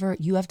have.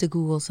 You have to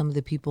Google some of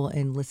the people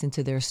and listen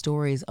to their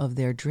stories of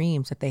their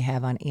dreams that they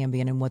have on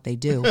Ambien and what they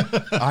do.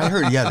 I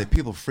heard, that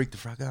people freak the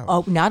fuck out.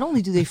 Oh, not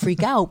only do they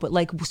freak out, but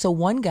so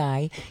one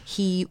guy,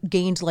 he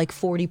gained like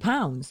 40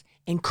 pounds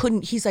and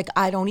he's like,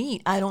 I don't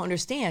eat. I don't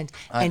understand.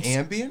 On and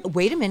Ambien?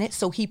 Wait a minute.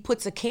 So he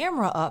puts a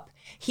camera up.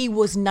 He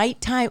was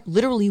nighttime,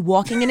 literally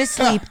walking in his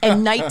sleep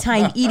and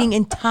nighttime eating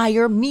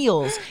entire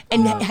meals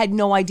and had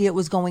no idea what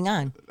was going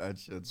on. That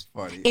shit's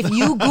funny. If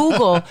you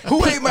Google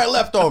Who ate my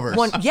leftovers?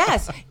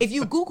 yes, if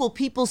you Google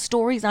people's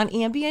stories on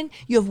Ambien,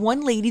 you have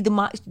one lady,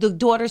 the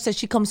daughter says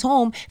she comes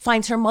home,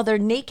 finds her mother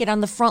naked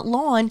on the front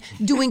lawn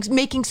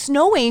making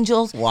snow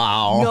angels.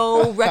 Wow.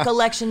 No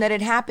recollection that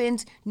it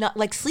happened, not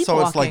like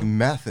sleepwalking. So it's like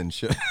meth and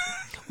shit.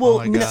 well,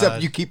 my God.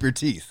 Except you keep your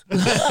teeth.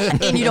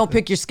 and you don't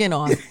pick your skin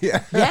off.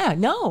 Yeah,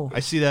 no. I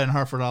see that in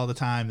Hartford all the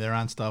time. They're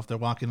on stuff. They're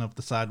walking up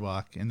the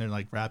sidewalk and they're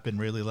like rapping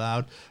really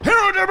loud.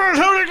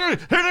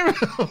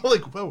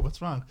 Like, whoa,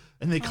 what's wrong?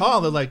 And they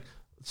call. They're like,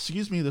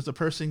 "Excuse me, there's a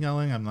person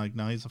yelling." I'm like,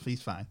 "No, he's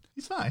fine.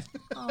 He's fine.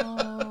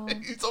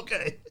 He's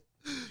okay."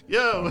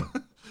 Yo,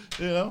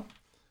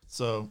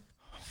 So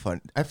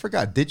Fun. I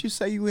forgot. Did you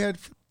say you had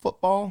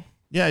football?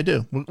 yeah, I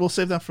do. We'll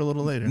save that for a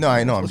little later. No,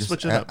 I know. I'm We'll just.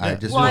 switch it up. I Yeah.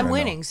 just Well, I'm wanna know.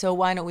 winning, so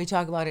why don't we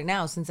talk about it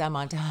now since I'm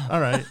on top?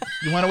 All right.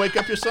 You want to wake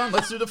up your son?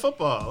 Let's do the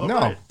football. All No.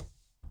 right.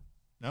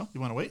 No.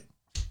 You want to wait?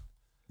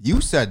 You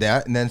said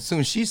that, and then as soon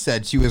as she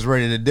said she was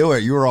ready to do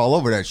it, you were all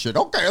over that shit.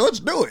 Okay, let's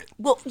do it.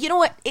 Well, you know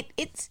what?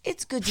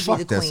 It's good to Fuck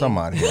be the this. queen. I'm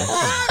out of here. This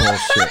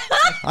is bullshit.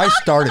 I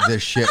started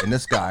this shit, and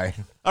this guy.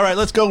 All right.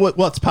 Let's go with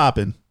what's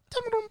popping.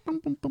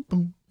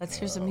 Let's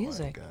hear some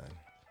music.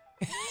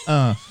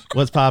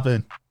 What's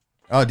popping?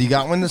 Oh, do you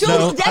got one this Dude,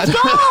 time? let's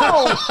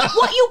go!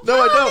 What you No,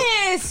 I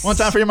don't. promised? One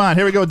time for your mind.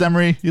 Here we go,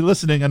 Demery. You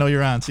listening? I know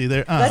you're on. See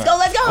there. Let's go,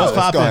 let's go. What's Let's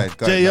go popping? ahead,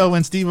 go ahead, J.O.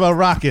 and Steve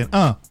rocking.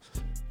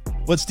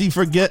 What's Steve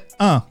forget?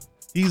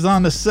 He's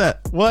on the set.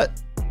 What?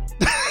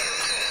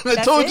 I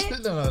That's told it? you.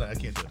 No, I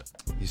can't do it.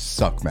 You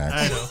suck, Max.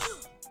 I know.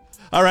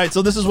 All right,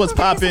 so this is what's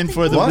popping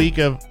for the What? week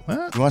of.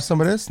 What? You want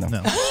some of this? No.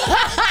 No.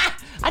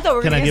 I thought we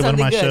were Can going I to give one of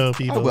something my good. show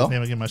people? I will.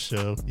 Can I give my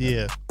show?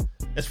 Yeah.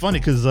 It's funny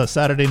because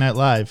Saturday Night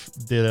Live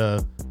did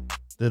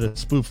a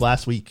spoof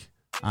last week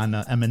on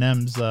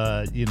Eminem's.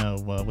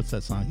 What's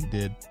that song he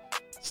did?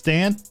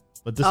 Stand.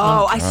 But this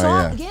Oh, one, I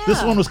saw. yeah. Yeah.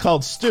 this one was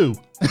called Stu.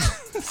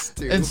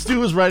 And Stu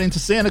was writing to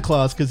Santa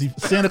Claus because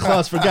Santa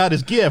Claus forgot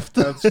his gift.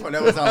 That's fun.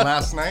 That was on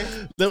last night.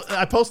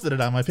 I posted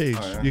it on my page.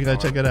 yeah? You gotta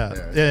check it out.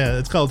 Yeah. Yeah,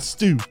 it's called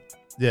Stu.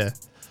 Yeah.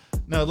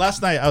 No,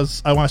 last night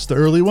I watched the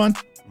early one,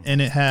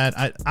 and it had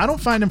I don't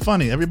find him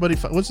funny. Everybody,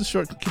 what's the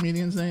short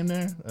comedian's name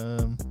there?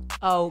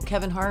 Oh,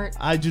 Kevin Hart.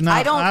 I do not.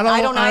 I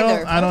don't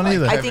either. I don't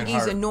either. I Kevin think he's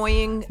Hart.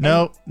 annoying.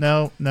 and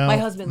No. My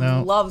husband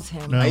no, loves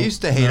him. no, I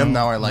used to hate him.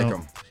 Now I like no.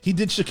 him. He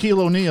did Shaquille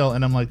O'Neal,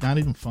 and I'm like, not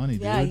even funny,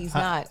 dude. Yeah, he's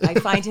not. I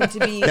find him to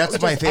be. That's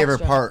just my favorite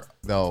extra. part,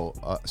 though.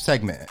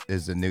 Segment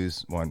is the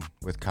news one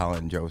with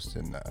Colin Jost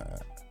and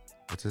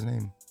what's his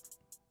name?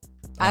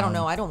 I don't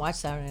know. I don't watch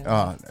Saturday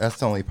Night. That's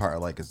the only part I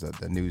like is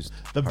the news.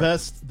 The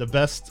part.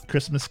 best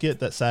Christmas skit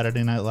that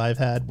Saturday Night Live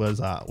had was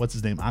what's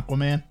his name,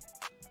 Aquaman.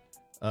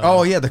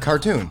 Oh yeah, the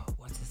cartoon.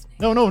 What's his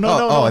name? No.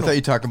 I thought you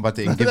were talking about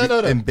the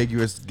No.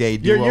 ambiguous gay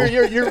duo.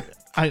 You're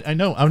I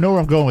know where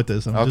I'm going with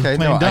this. I'm just Okay, playing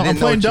no, I dumb. I'm didn't know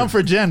playing what dumb you-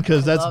 for Jen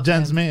because that's love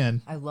Jen's him.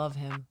 man. I love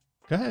him.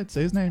 Go ahead,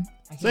 say his name.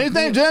 I Say his can't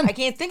name, think- Jen. I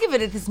can't think of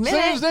it at this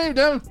Say his minute.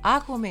 name, Jen.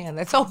 Aquaman.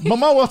 That's all.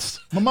 Momoa.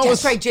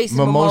 That's right, Jason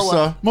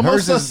Mimosa. Momoa.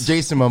 Hers Mimosa. is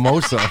Jason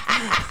Mimosa.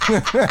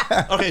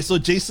 Okay, so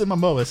Jason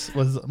Momoa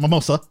was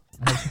Mimosa.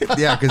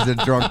 Yeah, because the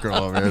drunk girl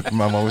over there is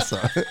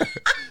Mimosa.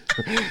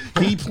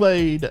 He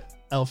played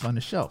Elf on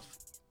the Shelf.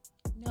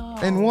 No.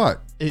 And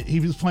what? He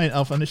was playing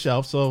Elf on the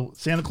Shelf. So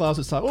Santa Claus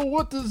is like, oh,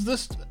 what does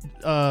this?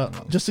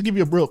 Just to give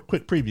you a real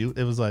quick preview,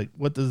 it was like,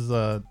 what does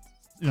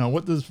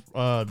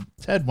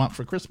Ted want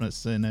for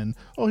Christmas? And then,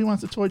 oh, he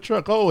wants a toy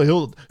truck. Oh,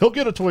 he'll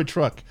get a toy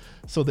truck.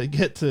 So they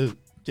get to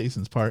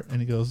Jason's part, and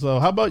he goes, oh,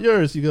 how about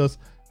yours? He goes,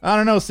 I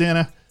don't know,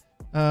 Santa.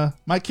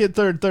 My kid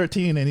turned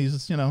 13, and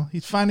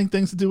he's finding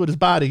things to do with his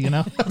body.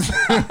 No.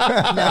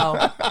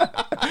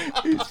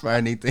 He's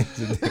finding things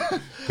to do.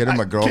 Get him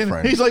a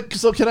girlfriend. He's like,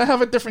 so can I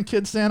have a different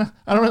kid, Santa?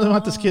 I don't really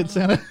want this kid,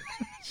 Santa.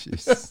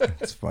 Jeez,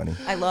 that's funny.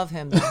 I love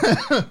him.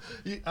 Though.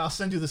 I'll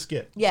send you the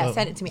skit. Yeah, So-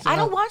 send it to me. so I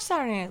don't watch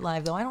Saturday Night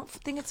Live though. I don't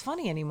think it's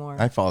funny anymore.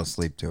 I fall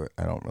asleep to it.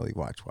 I don't really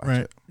watch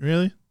Right? it.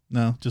 Really?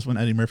 No, just when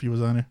Eddie Murphy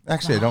was on there.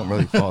 Actually, I don't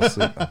really fall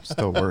asleep. I'm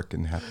still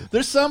working. Happy.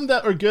 There's some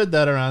that are good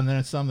that are on there,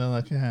 and some that are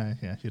like, yeah.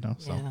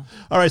 So, Yeah.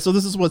 all right. So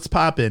this is what's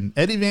popping.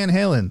 Eddie Van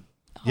Halen.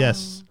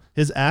 Yes,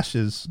 his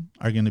ashes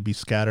are going to be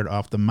scattered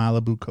off the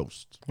Malibu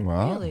coast.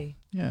 Wow. Really?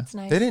 Yeah. That's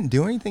nice. They didn't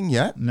do anything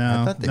yet? I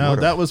No, thought they no,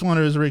 would've. that was one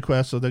of his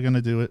requests, so they're going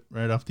to do it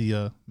right off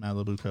the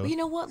Malibu coast. Well, you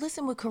know what?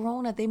 Listen, with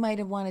Corona, they might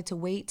have wanted to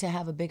wait to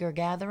have a bigger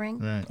gathering.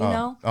 Right. You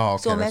know? Oh,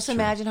 okay, So that's let's true.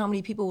 imagine how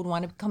many people would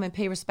want to come and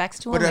pay respects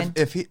to But him.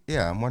 if he,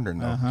 yeah, I'm wondering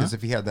though, Uh-huh. because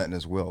if he had that in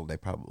his will, they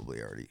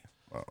probably already.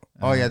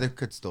 Oh yeah, there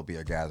could still be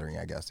a gathering,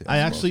 I guess. Yeah, I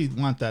suppose.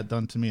 actually want that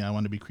done to me. I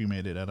want to be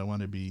cremated. I don't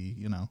want to be,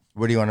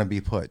 What do you want to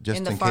be put? Just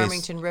In the case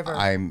Farmington River.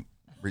 I'm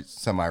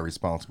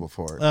semi-responsible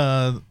for it.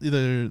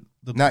 either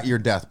the Not your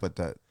death, but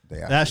the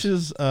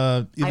ashes.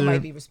 I Either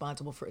might be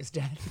responsible for his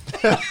death.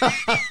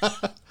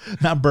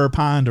 not Burr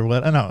Pond or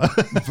what. I know.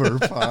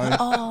 Verpine.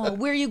 Oh,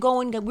 where are you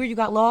going? Where you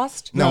got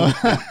lost? No,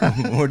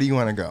 where do you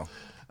want to go?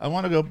 I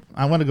want to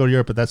go to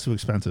Europe, but that's too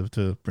expensive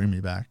to bring me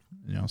back.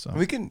 So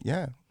We can,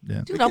 yeah.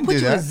 yeah. Dude, We I'll can put do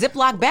you in a that.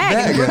 Ziploc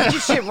bag and Yeah. put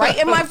your shit right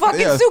in my fucking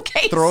Yeah,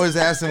 suitcase. Throw his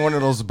ass in one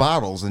of those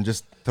bottles and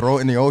just throw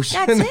it in the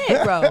ocean. That's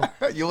it, bro.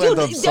 You'll Dude, end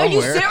up are somewhere.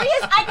 you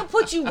serious? I can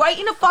put you right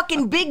in a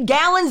fucking big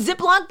gallon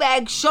Ziploc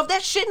bag, shove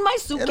that shit in my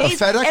suitcase,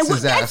 FedEx and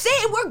his that's ass.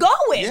 it. We're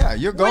going. Yeah,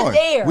 you're going. We're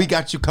there. We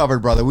got you covered,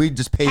 brother. We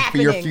just paid for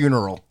your Happening.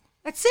 funeral.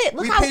 That's it.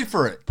 Look We how paid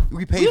for it.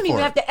 We paid you don't for even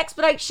it. have to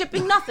expedite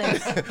shipping.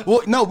 Nothing.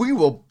 Well, no, we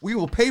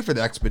will pay for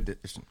the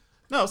expedition.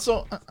 No,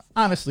 so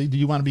honestly, do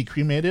you want to be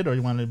cremated or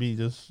you want to be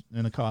just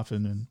in a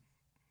coffin? And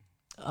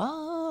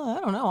I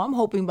don't know. I'm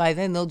hoping by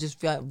then they'll just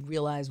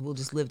realize we'll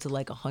just live to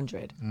like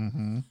 100.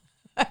 Mm-hmm.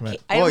 Right.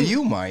 Well,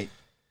 you might,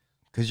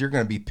 because you're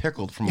going to be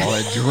pickled from all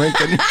that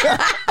drinking.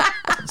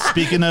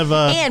 Speaking of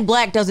and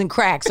black doesn't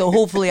crack, so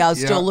hopefully I'll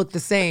Yeah. still look the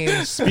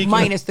same, Speaking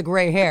minus the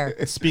gray hair.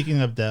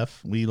 speaking of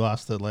death, we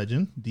lost a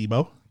legend,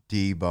 Debo.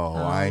 Debo,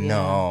 I yeah.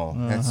 know.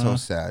 That's Uh-huh. so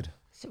sad.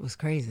 It was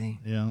crazy.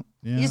 Yeah,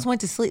 yeah. He just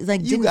went to sleep.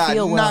 Like You didn't got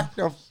feel well. knocked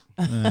off.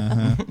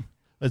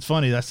 It's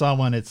funny. I saw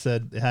one. It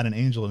said it had an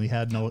angel and he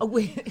had no. Oh,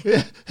 wait.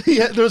 There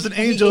was an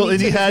angel and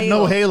he took his had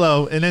no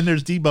halo. And then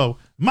there's Debo.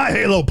 My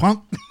halo,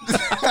 punk.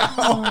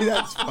 Oh,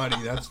 that's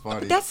funny. That's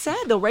funny. That's sad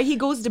though, right? He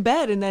goes to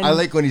bed and then I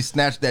like when he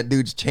snatched that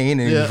dude's chain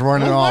and he Yeah. was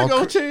running Oh my all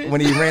God, chain.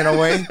 when he ran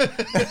away.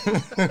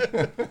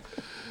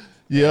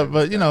 Yeah,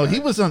 but he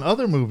was on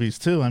other movies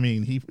too. I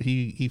mean,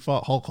 he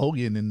fought Hulk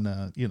Hogan in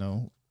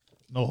No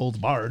Holds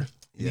Barred.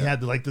 He Yeah.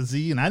 had the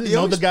Z, and I didn't He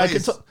know the always guy could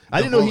plays talk. I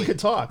the didn't know he bully. could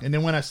talk. And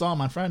then when I saw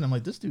him on Friday, I'm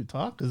like, this dude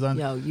talk?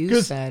 Yo, you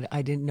 'cause- said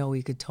I didn't know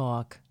he could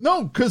talk.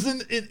 No, because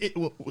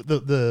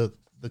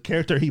the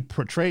character he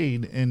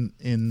portrayed in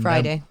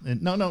Friday.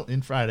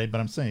 In Friday, but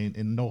I'm saying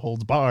in No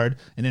Holds Barred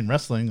and in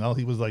wrestling, all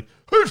he was like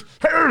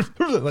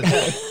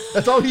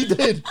that's all he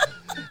did.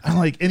 I'm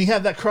like, and he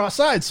had that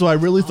cross-eyed, so I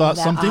really thought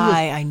that something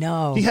eye, was, I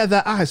know. he had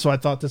that eye, so I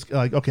thought this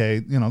like okay,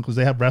 because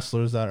they have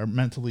wrestlers that are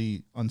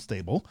mentally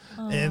unstable,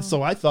 and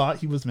so I thought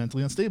he was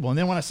mentally unstable. And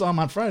then when I saw him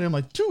on Friday, I'm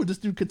like, dude, this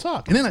dude could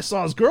talk. And then I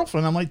saw his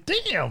girlfriend, I'm like,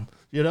 damn,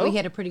 He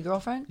had a pretty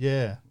girlfriend?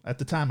 yeah. At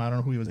the time, I don't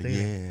know who he was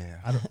dating. Yeah.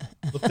 I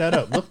don't look that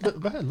up.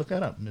 Go ahead, look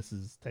that up,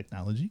 Mrs.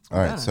 Technology. All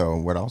right. So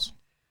what else?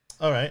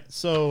 All right,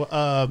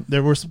 so they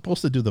were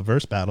supposed to do the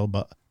verse battle,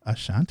 but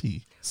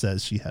Ashanti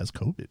says she has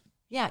COVID.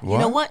 Yeah, you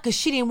know what? Because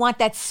she didn't want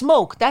that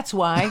smoke. That's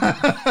why.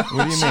 What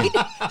do you mean?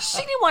 She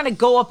didn't want to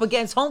go up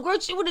against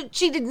homegirl.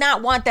 She did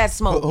not want that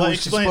smoke. Who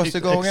was she supposed to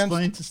go against?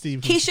 Explain to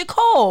Steve. Keisha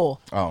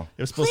Cole. Oh,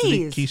 It was supposed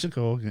Please. to be Keisha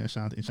Cole. And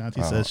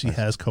Ashanti says she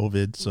has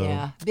COVID. So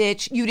Yeah,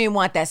 bitch, you didn't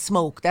want that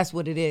smoke. That's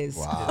what it is.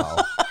 wow.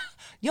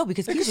 Yo,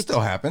 because It could still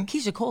happen.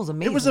 Keisha Cole's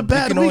amazing. it was a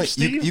bad You can week, only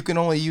Steve. you can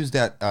only use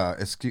that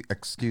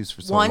excuse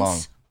for so Once. long.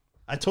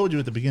 I told you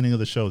at the beginning of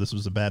the show this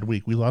was a bad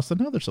week. We lost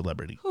another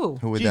celebrity. Who?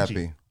 Who would that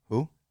Gigi. be?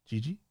 Who?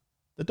 Gigi,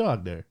 the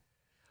dog there.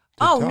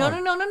 Oh,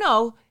 dog.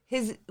 no.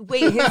 His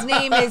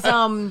name is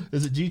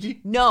Is it Gigi?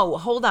 No,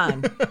 hold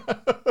on.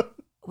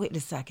 Wait a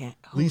second.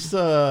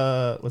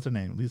 Lisa, what's her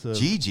name? Lisa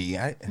Gigi.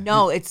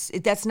 No,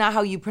 that's not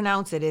how you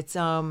pronounce it. It's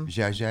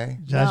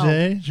Zhazhe.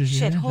 Zhazhe?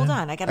 Shit, hold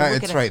on. I gotta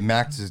look It's at right.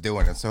 Max is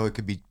doing it, so it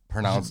could be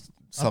pronounced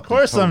something. Of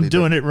course totally I'm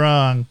doing it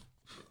wrong.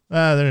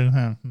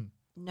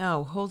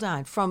 No, hold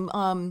on.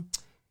 From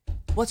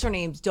what's her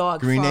name's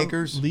dog? Green from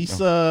Acres.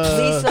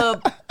 Lisa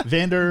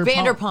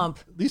Vanderpump.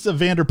 Lisa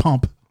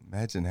Vanderpump.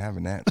 Imagine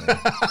having that.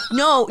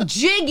 No,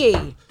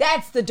 Jiggy.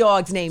 That's the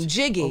dog's name,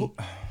 Jiggy.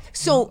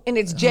 So, and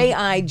it's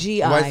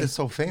Jiggi. Why is it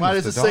so famous? Why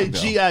does it say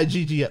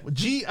Giggy?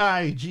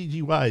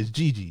 Gigggy is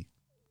Gigi?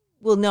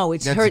 Well, no,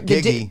 it's That's her.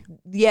 Giggy.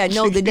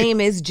 The name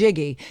is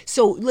Jiggy.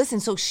 So listen,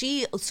 so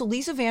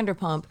Lisa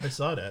Vanderpump. I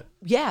saw that.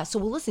 Yeah. So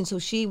listen, so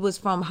she was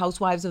from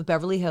Housewives of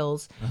Beverly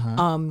Hills.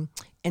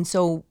 And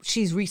so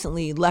she's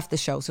recently left the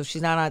show. So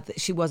she's not on.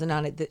 She wasn't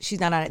on it. She's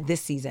not on it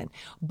this season.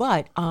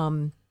 But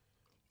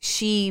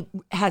she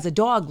has a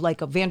dog,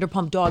 like a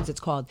Vanderpump Dogs, it's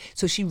called.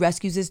 So she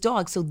rescues this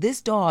dog. So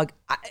this dog,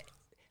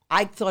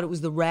 I thought it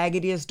was the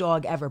raggediest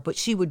dog ever, but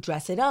she would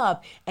dress it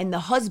up. And the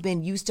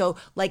husband used to,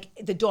 like,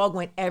 the dog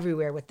went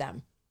everywhere with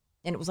them.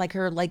 And it was like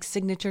her, like,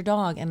 signature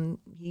dog. And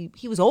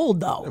he was old,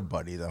 though. A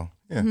buddy, though.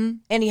 Yeah.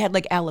 And he had,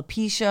 like,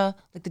 alopecia.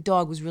 Like, the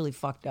dog was really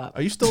fucked up.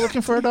 Are you still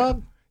looking for a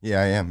dog?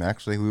 Yeah, I am.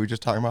 Actually, we were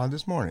just talking about it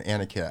this morning.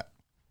 And a cat.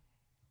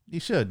 You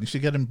should. You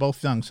should get them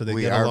both young so they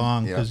We get are-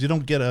 along. yeah. Because you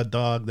don't get a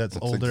dog that's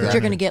older. exactly- But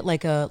you're going to get,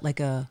 like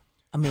a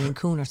Maine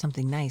Coon or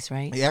something nice,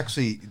 right?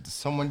 Actually,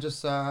 someone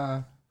just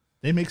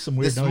They make some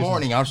weird this noises.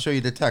 morning. I'll show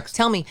you the text.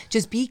 Tell me,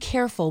 just be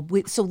careful.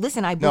 So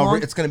listen, I No,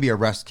 belong. it's going to be a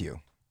rescue.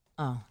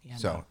 Oh, yeah.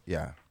 So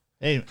yeah,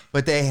 Hey,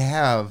 but they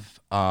have.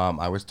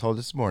 I was told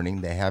this morning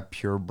they have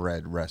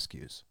purebred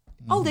rescues.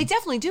 Oh, they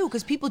definitely do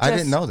because people just. I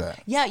didn't know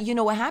that. Yeah, you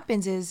know what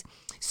happens is,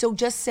 so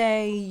just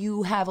say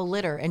you have a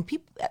litter, and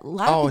a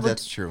lot of Oh, people.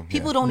 that's true.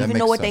 People Yeah, don't that even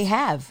know makes what they sense.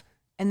 have,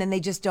 and then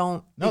they just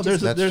don't. no, they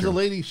just- That's there's a true.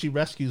 lady, she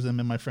rescues them,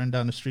 and my friend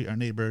down the street, our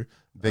neighbor,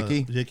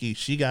 Vicky? Vicky,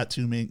 she got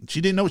two main.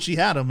 She didn't know she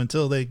had them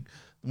until they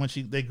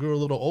grew a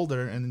little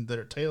older, and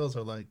their tails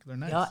are like, they're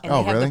nice. Yeah, and Oh,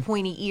 they have really? the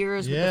pointy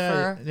ears with the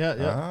Yeah, fur.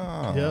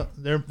 yeah.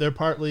 Oh. They're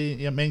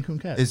partly Maine Coon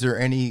cats. Is there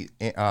any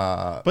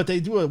But they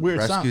do a weird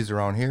rescues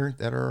around here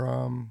that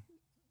are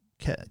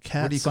cat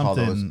what do you call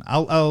something.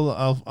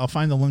 I'll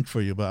find the link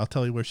for you, but I'll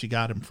tell you where she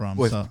got him from.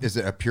 with? so. Is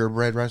it a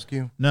purebred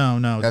rescue? No,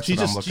 That's she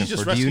what I'm just looking she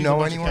just for. Do you rescues know a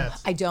bunch of anyone?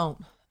 cats.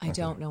 I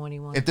don't know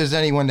anyone. If there's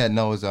anyone that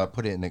knows,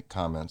 put it in the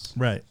comments.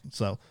 Right.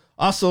 So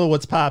also,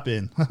 what's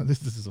popping?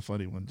 this is a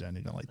funny one, Jen.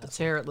 You're gonna like Let's this.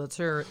 hear it. Let's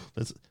hear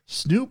it.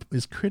 Snoop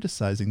is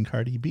criticizing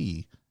Cardi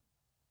B.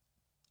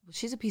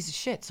 She's a piece of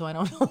shit, so I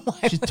don't know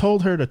why. She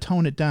told her to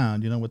tone it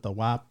down. With the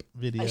WAP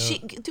video.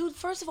 Dude,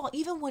 first of all,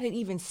 even what it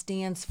even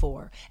stands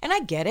for, and I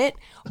get it,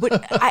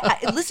 but I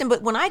listen.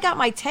 But when I got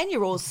my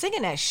 10-year-old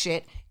singing that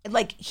shit,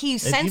 like he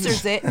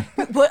censors it,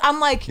 but I'm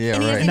like, Yeah,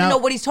 and he right. doesn't even know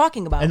what he's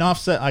talking about. And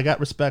Offset, I got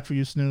respect for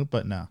you, Snoop,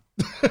 but no.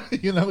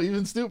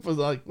 Even Snoop was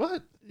like,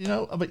 "What?"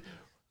 I'm like,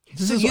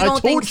 So you don't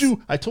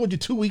think- I told you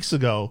 2 weeks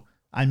ago.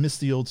 I miss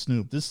the old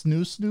Snoop. This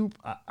new Snoop,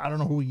 I don't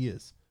know who he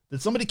is.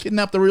 Did somebody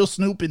kidnap the real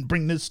Snoop and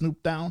bring this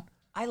Snoop down?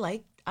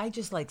 I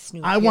just like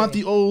Snoop. I want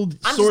the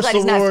old Source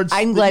Awards.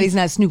 I'm glad he's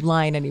not Snoop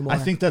Lion anymore. I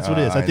think that's what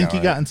it is. I I think know,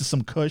 he got right? into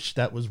some kush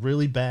that was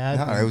really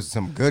bad. No, it was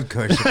some good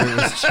kush. If it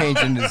was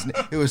changing his,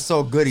 it was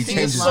so good he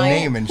changed his Lion?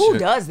 name and Who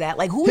shit. does that?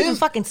 Like, who even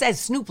fucking says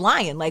Snoop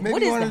Lion? Like, Maybe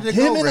what is one of that?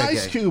 the- Him Go and reggae.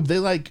 Ice Cube, they're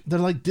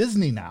like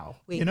Disney now.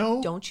 Wait,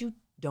 don't you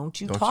Don't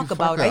talk you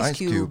about fuck with Ice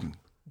Cube?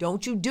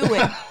 Don't you do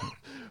it?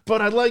 But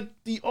I like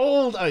the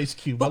old Ice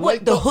Cube. But I what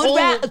like the hood old-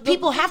 rat?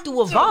 People have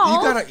to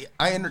evolve. You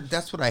gotta.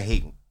 That's what I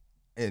hate.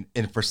 And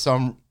for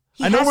some.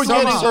 He I know has we're to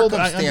getting evolve. old.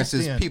 I circumstances,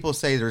 understand. people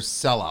say they're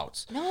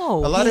sellouts.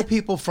 No, a lot he- of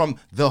people from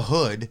the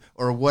hood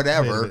or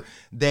whatever,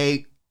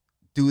 they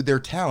do their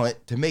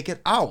talent to make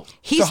it out.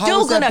 He's so how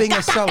still is that gonna. being a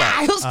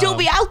sellout? He'll still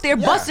be out there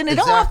busting it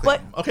off.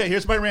 exactly. But Okay,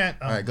 here's my rant.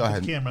 All right, go with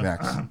ahead, the camera.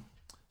 Max.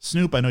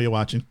 Snoop, I know you're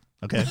watching.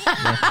 Okay.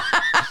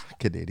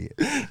 Good idiot.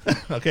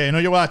 Okay, I know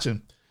you're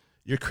watching.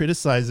 You're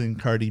criticizing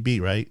Cardi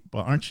B, right?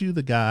 But aren't you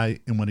the guy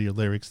in one of your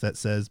lyrics that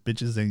says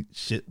 "bitches ain't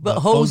shit but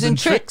hoes and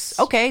tricks.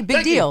 Okay, big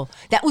Thank you. deal.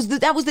 That was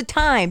the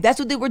time. That's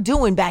what they were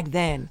doing back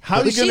then. How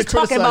you But gonna she's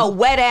talking criticize- about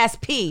wet ass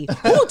pee.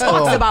 Who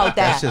talks about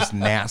that? That's just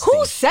nasty.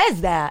 Who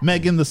says that?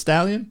 Megan the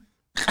Stallion.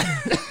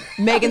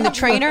 Megan the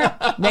Trainer?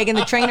 Megan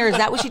the Trainer, is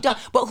that what she does?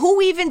 But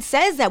who even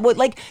says that? What,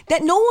 like,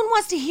 that no one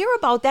wants to hear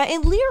about that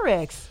in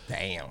lyrics.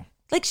 Damn.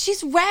 Like,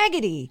 she's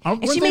raggedy.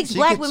 And she Wouldn't makes that-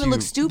 black gets women you-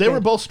 look stupid. They were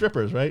both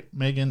strippers, right?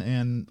 Megan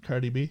and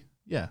Cardi B.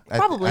 Yeah.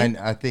 Probably.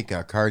 I think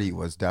Cardi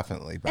was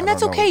definitely. but And I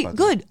that's don't know okay. about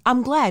Good.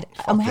 I'm glad.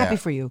 I'm happy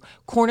that. for you.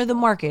 Corner the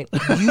market.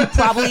 You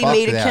probably Fuck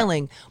made a that.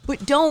 killing.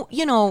 But don't,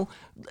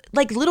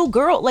 like little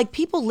girl, like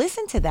people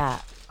listen to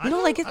that.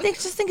 They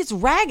just think it's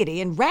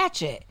raggedy and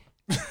ratchet.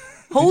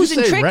 Hoes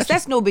and say tricks, ratchet?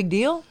 that's no big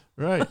deal.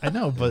 Right. I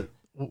know, but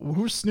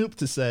who's Snoop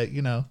to say,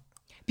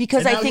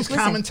 Because And I now think, he's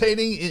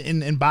commentating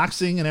in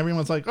boxing, and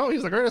everyone's like, "Oh,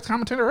 he's the greatest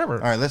commentator ever."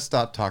 All right, let's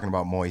stop talking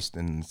about moist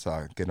and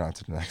get on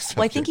to the next subject.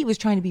 well, I think he was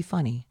trying to be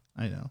funny.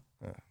 I know.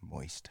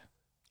 Moist.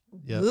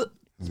 Yeah.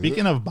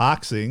 Speaking of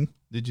boxing,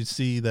 Did you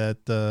see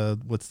that?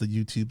 What's the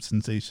YouTube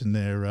sensation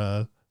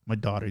there? My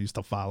daughter used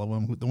to follow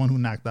him. The one who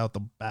knocked out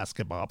the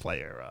basketball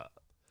player.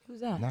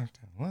 Who's that? Knocked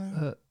out.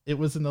 What? It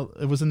was in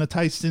the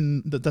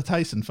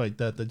Tyson fight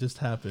that just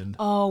happened.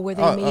 Oh, where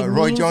they made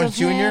Roy memes Jones of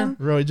Jr.? him?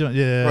 Roy Jones,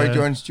 yeah. Roy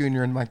Jones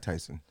Jr. and Mike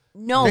Tyson.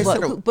 No, They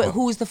said it- but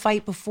who was the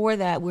fight before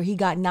that where he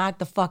got knocked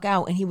the fuck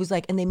out and he was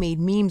like, and they made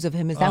memes of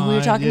him? Is that who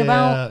you're talking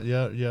about?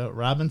 Yeah.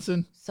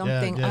 Robinson.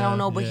 Something Yeah, I don't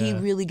know, but he yeah.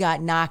 really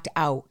got knocked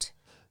out.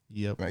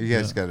 Yep. Right, you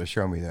guys got to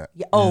show me that.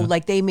 Yeah. Oh,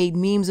 like they made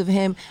memes of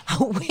him.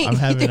 Oh, wait, I'm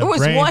having there a was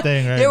brain one.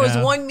 thing right there was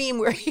now. one meme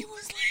where he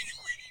was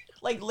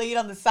like laid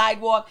on the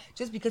sidewalk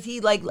just because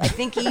he I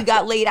think he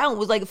got laid out and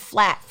was like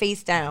flat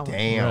face down.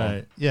 Damn.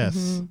 Right. Yes.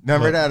 Mm-hmm.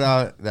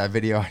 Remember that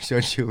video I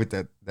showed you with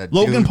that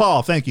Logan dude?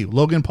 Paul. Thank you,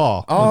 Logan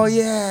Paul. Oh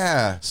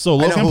yeah. So I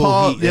know Logan who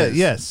Paul. he Yeah. is.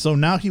 Yes. So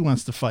now he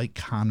wants to fight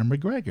Conor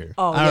McGregor.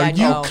 Oh, Are yeah, you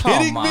no.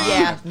 kidding Come me? on.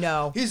 Yeah,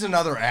 no. He's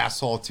another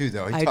asshole too,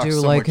 though. He I talks do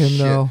so like much him, shit.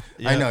 though.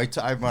 I know.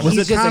 I want Was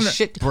He's it just Conor- a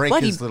shit. break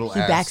But his little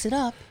he ass. backs it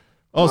up.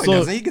 Oh, he so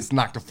doesn't. He gets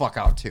knocked the fuck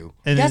out too.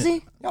 and Does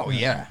he? Oh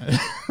yeah.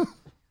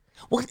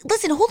 Well,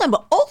 listen, hold on.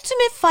 But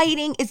ultimate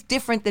fighting is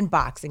different than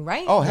boxing,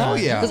 right? Oh hell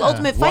yeah. Because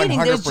ultimate fighting,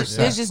 there's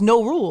 100%. just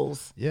no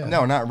rules. Yeah.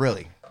 No, not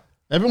really.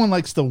 Everyone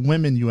likes the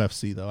women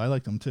UFC though. I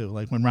like them too.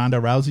 Like when Ronda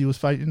Rousey was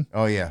fighting.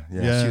 Oh yeah. She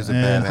was a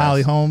and badass.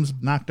 Holly Holmes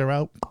knocked her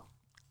out.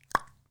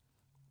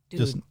 Dude,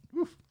 Just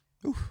oof.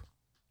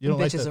 You don't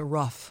like bitches that. are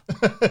rough.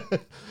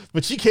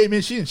 But she came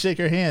in, she didn't shake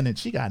her hand, and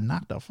she got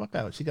knocked the fuck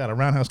out. She got a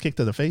roundhouse kick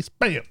to the face.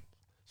 Bam.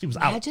 She was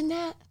out. Imagine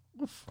that.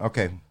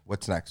 Okay,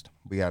 what's next?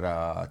 We got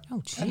Oh,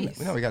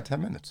 jeez. no, we got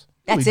 10 minutes.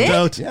 That's we it?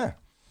 don't. Yeah.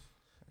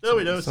 There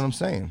we That's what I'm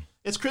saying.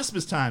 It's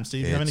Christmas time,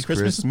 Steve. You have any It's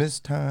Christmas?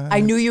 time. I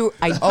knew you.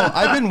 Oh,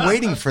 I've been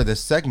waiting for this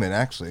segment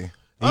actually.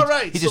 All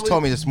right, He so just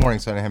told me this morning,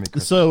 so I didn't have any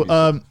Christmas So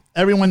movies.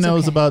 everyone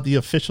knows okay. about the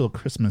official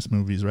Christmas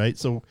movies, right?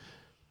 So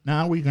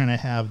now we're gonna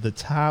have the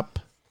top.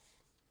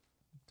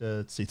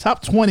 Let's see,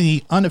 top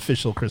 20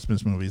 unofficial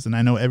Christmas movies, and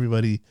I know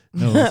everybody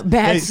knows.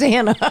 Bad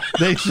Santa.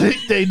 They think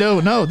they know.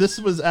 No, this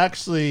was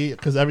actually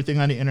because everything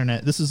on the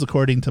internet. This is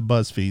according to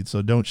BuzzFeed,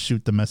 so don't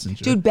shoot the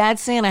messenger. Dude, Bad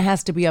Santa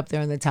has to be up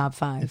there in the top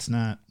 5. It's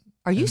not.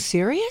 Are you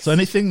serious? So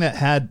anything that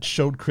had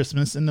showed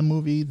Christmas in the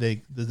movie,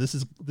 this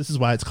is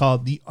why it's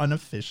called the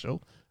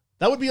unofficial.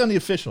 That would be on the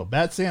official.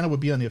 Bad Santa would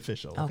be on the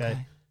official. Okay.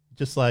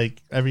 Just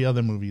like every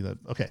other movie that.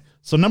 Okay.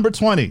 So number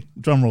 20,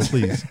 drum roll,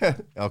 please.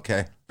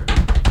 Okay.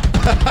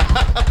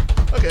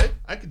 Okay,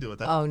 I can do with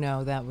that. Oh,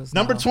 no, that was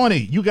Number no. 20,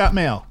 You Got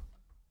Mail.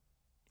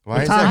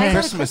 Why is Tom that Hanks. Why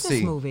is that a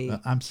Christmassy? movie?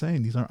 I'm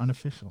saying these are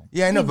unofficial.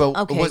 Yeah, I know, but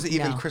Okay, was it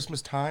even no.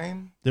 Christmas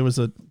time? There was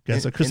a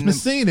In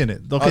Christmas the- scene in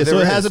it. Okay, Oh, so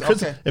there it has is. a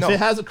Christmas. Okay. If No. it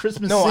has a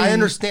Christmas No, scene, I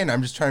understand.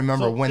 I'm just trying to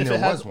remember So when if there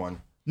it has- was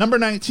one. Number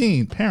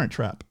 19, Parent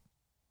Trap.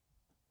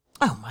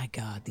 Oh, my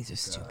God. These are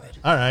stupid.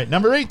 All right,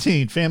 number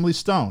 18, Family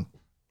Stone.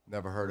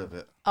 Never heard of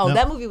it. Oh, No.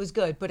 that movie was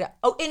good. But,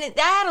 and that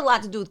had a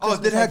lot to do with Oh,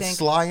 Christmas, did it I have think.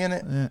 Sly in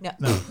it? No.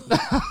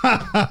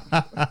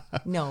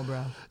 No,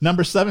 bro.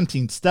 Number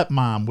 17,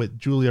 Stepmom with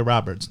Julia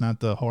Roberts, not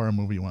the horror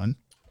movie one.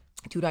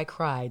 Dude, I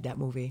cried, that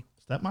movie.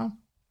 Stepmom?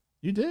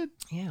 You did?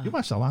 Yeah. You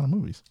watched a lot of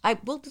movies.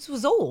 Well, this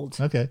was old.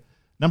 Okay.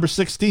 Number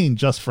 16,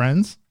 Just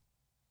Friends.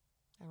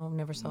 I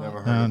never saw Never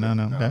it. heard No, of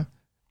no, it. no. Okay.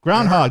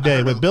 Groundhog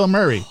Day with Bill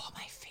Murray. Oh,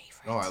 my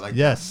favorite. Oh, I like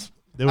Yes.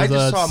 There I was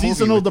just saw a a movie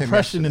seasonal with him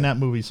depression in yesterday.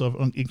 that movie.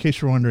 So, in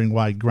case you're wondering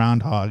why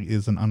Groundhog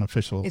is an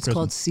unofficial It's Christmas.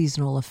 called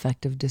seasonal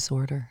affective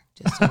disorder,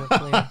 just so we're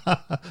clear.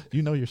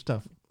 You know your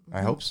stuff.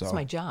 I hope so. It's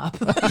my job.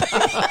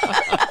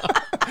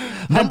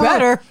 I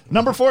better.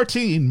 Number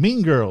 14,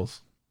 Mean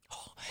Girls.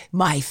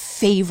 My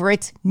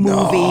favorite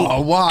movie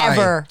Oh, why?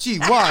 ever. Gee,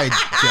 why,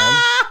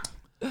 Jen?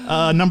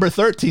 Number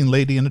 13,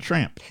 Lady and the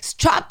Tramp.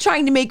 Stop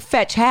trying to make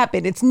fetch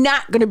happen. It's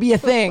not going to be a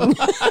thing.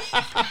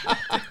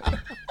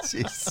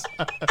 Jeez.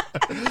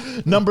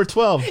 Number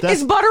 12,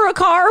 Is butter a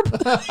carb?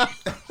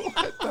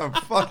 What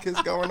the fuck is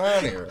going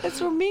on here? That's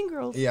from Mean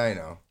Girls. Yeah, I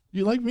know.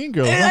 you like Mean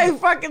Girls. And huh? I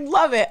fucking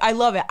love it. I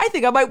love it. I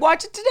think I might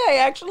watch it today,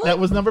 actually. That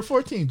was number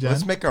 14, Jen.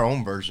 Let's make our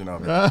own version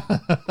of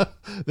it.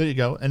 There you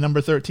go. And number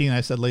 13,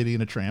 I said Lady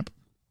and the Tramp.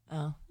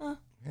 Oh.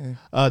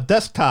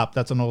 Desktop,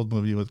 that's an old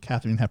movie with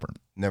Katharine Hepburn.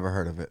 Never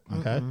heard of it.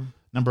 Okay.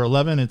 Number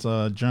 11, it's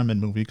a German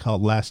movie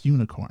called Last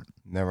Unicorn.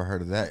 Never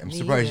heard of that. I'm Me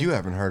surprised either. you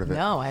haven't heard of it.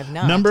 No, I have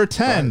not. Number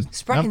 10.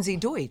 Sprechen Sie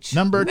Deutsch.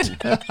 Number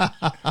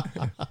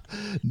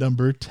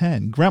Number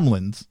 10,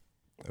 Gremlins.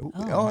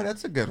 Oh,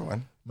 that's a good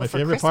one. My For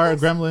favorite part of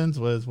Christmas? Gremlins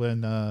was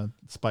when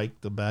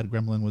Spike, the bad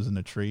gremlin, was in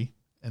a tree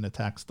and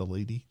attacks the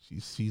lady. She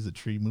sees a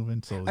tree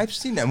moving. So I've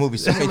seen that movie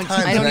so many many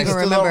times, times. I don't and I even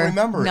still remember don't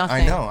remember it.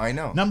 nothing. I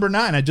know. number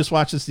 9, I just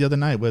watched this the other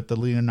night with the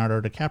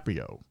Leonardo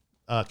DiCaprio.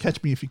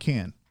 Catch Me If You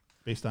Can,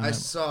 based on I that.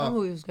 saw That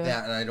movie was good.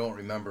 that, and I don't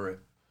remember it.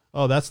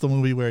 Oh, that's the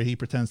movie where he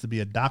pretends to be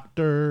a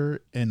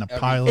doctor and a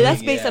pilot.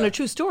 That's based on Yeah. a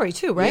true story,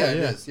 too, right? Yeah, it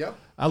is. Yep.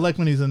 I like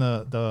when he's in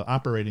the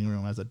operating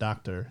room as a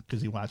doctor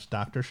because he watched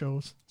doctor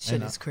shows. Shit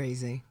And, is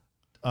crazy.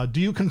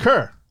 do you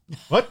concur?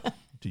 What?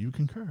 Do you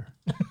concur?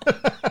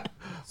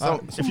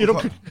 If you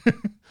don't, if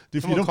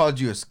you Someone don't, called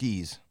you a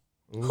skis.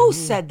 Who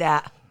said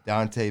that?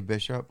 Dante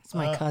Bishop. It's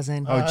my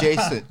cousin. Oh,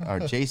 Jason. Oh,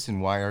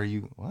 Jason. Why are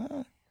you?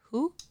 What?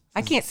 Who? I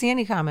I can't see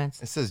any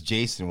comments. It says,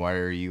 Jason, why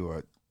are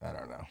you? I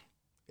don't know.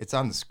 It's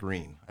on the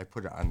screen. I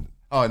put it on.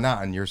 Oh, not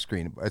on your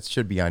screen. It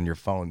should be on your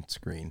phone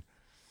screen.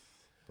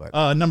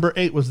 Number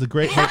 8 was the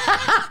Great.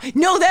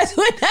 No, that's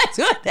what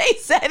they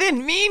said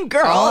in Mean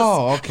Girls.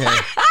 Oh, okay.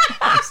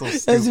 That's, so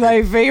That's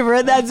my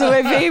favorite. That's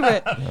my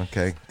favorite.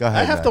 Okay, go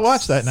ahead. I have to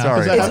watch that now.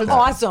 'cause Sorry. It's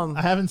awesome.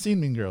 I haven't seen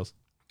Mean Girls,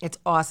 It's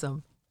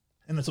awesome.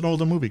 and it's an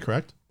older movie,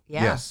 correct?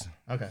 Yeah. Yes.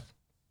 Okay.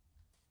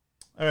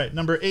 All right.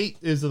 Number 8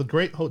 is the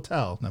Great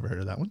Hotel. Never heard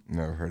of that one.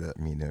 Never heard of that.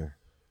 Me neither.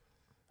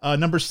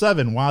 Number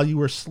 7, While You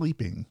Were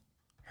Sleeping.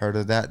 Heard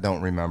of that?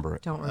 Don't remember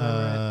it. Don't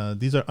remember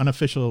These are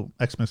unofficial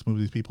Xmas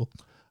movies, people.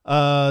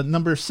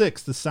 Number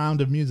 6, The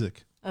Sound of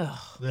Music. Ugh.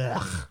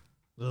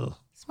 Ugh.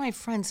 It's my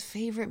friend's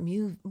favorite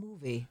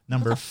movie.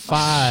 Number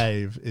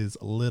 5 is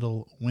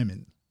Little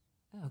Women.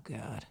 Oh,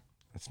 God.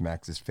 That's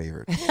Max's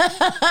favorite.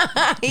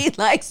 He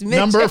likes Mitch.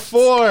 Number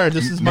 4,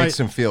 this is Makes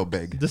him feel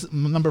big.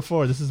 number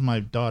 4. This is my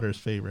daughter's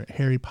favorite,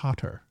 Harry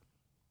Potter.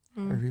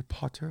 Harry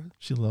Potter.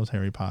 She loves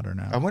Harry Potter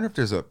now. I wonder if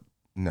there's a.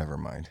 Never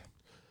mind.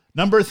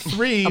 Number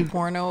 3, A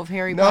porno of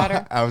Harry No,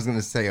 Potter. I was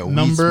gonna say a weed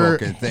Number-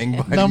 smoking thing,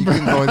 but number- you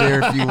can go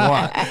there if you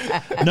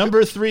want.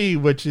 number 3,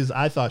 which is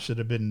I thought should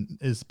have been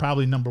is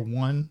probably number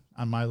 1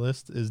 on my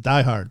list, is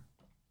Die Hard.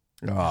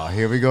 Oh,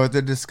 here we go with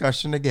the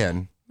discussion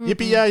again.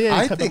 Yippee yay!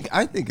 I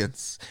think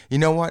it's. You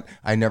know what?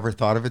 I never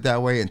thought of it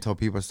that way until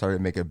people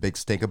started making a big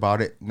stink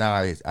about it. Now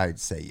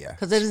I'd say yeah.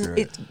 Because Screw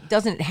it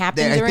doesn't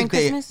happen I during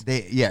think Christmas.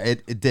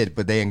 it did,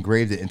 but they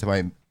engraved it into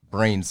my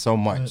brain so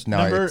much. Now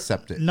I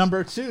accept it.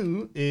 Number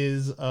 2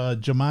 is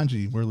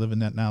Jumanji. We're living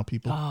that now,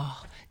 people.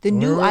 The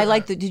new, I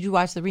like the. Did you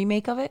watch the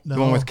remake of it? The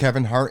one with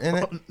Kevin Hart in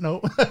it.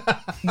 No.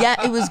 Yeah,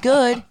 it was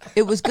good.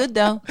 It was good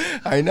though.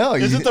 I know.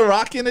 Is it The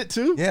Rock in it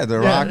too? Yeah, The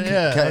Rock.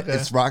 okay.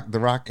 It's The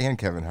Rock and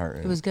Kevin Hart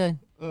in It was good.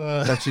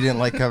 I thought you didn't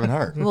like Kevin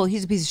Hart. Well,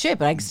 he's a piece of shit,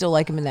 but I can still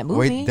like him in that movie.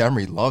 Wait,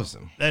 Demery loves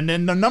him. And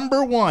then the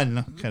number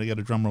 1. Can I get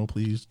a drum roll,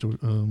 please?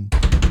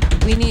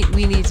 We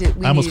need to.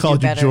 I almost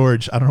called you better.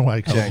 George. I don't know why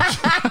I called you.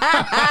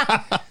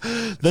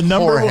 The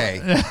number Jorge.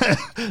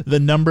 the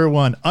number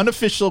 1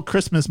 unofficial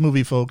Christmas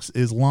movie, folks,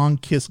 is Long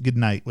Kiss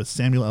Goodnight with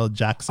Samuel L.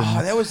 Jackson.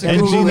 Oh, that was a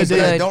and good Gina movie. but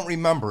I Davis. don't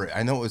remember it.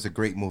 I know it was a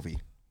great movie.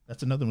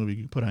 That's another movie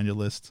you can put on your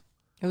list.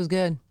 It was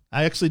good.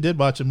 I actually did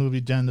watch a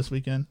movie, Jen, this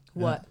weekend.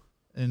 What?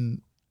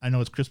 And I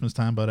know it's Christmas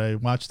time, but I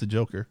watched The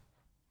Joker.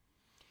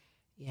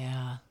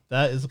 Yeah.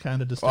 That is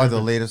kind of disturbing. Oh,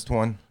 the latest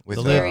one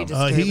with Very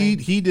disturbing.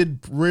 he did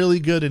really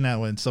good in that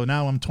one. So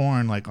now I'm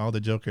torn, like all the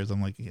Jokers. I'm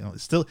like,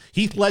 it's still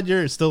Heath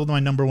Ledger is still my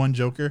number 1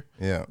 Joker.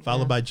 Yeah.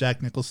 Followed by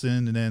Jack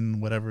Nicholson, and then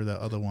whatever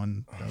the other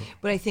one.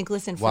 But I think,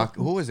 listen, for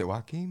Who was it?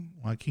 Joaquin?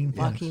 Joaquin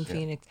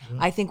Phoenix.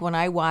 I think when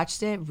I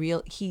watched it,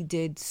 he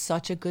did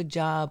such a good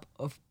job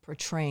of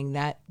portraying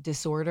that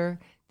disorder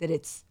that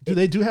it's Do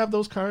they have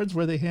those cards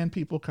where they hand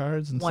people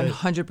cards and say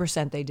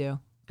 100% they do.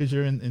 because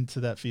you're into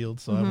that field?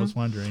 So I was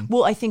wondering.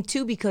 Well, I think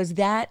too because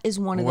that is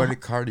one of What the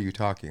card are you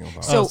talking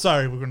about? So-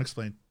 sorry, we're going to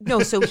explain. no.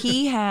 So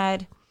he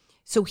had.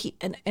 So he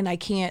and I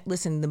can't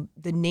listen.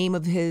 The name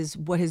of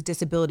what his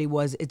disability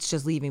was. It's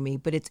just leaving me.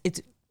 But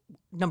it's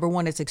number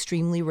 1, it's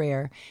extremely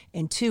rare,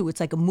 and 2, it's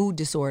like a mood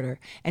disorder.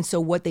 And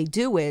so what they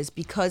do is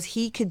because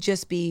he could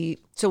just be.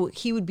 So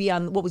he would be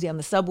on what was he on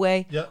the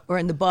subway Yep. or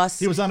in the bus?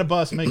 He was on a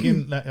bus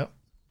making that. Yep.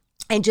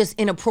 And just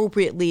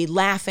inappropriately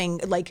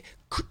laughing, like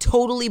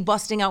totally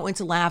busting out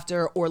into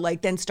laughter, or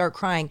like then start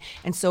crying.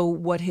 And so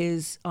what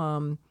his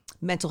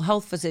mental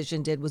health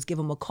physician did was give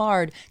him a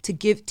card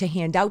to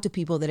hand out to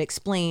people that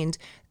explained,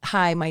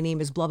 "Hi, my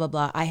name is blah blah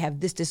blah. I have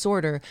this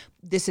disorder.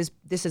 This is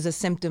a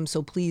symptom.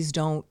 So please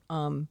don't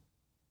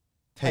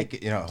Take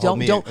it, don't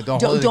hold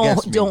it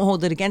against me. don't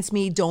hold it against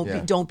me.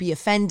 Yeah. Don't be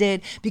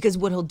offended, because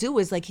what he'll do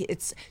is like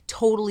it's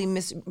totally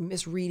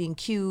misreading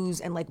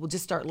cues and like we'll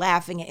just start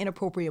laughing at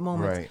inappropriate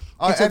moments. Right.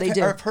 And so they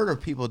do. I've heard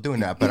of people doing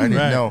that, but I didn't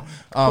Right. know.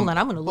 Hold on,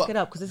 I'm going to look it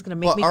up because it's going to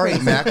make Well, me all crazy.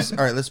 right, Max.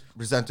 All right, let's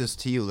present this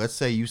to you. Let's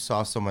say you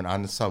saw someone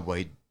on the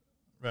subway,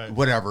 Right.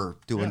 whatever,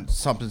 doing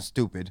something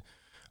stupid,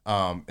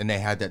 and they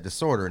had that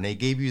disorder, and they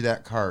gave you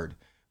that card.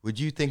 Would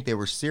you think they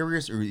were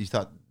serious, or you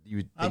thought you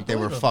would I think they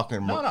were believe him.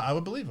 fucking? No, I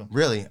would believe him.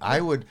 Really, I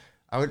would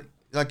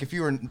like if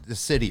you were in the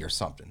city or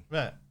something,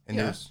 Right. and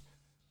Yeah. there's,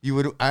 you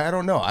would. I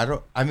don't know.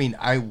 I mean,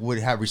 I would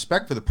have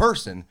respect for the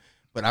person,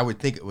 but I would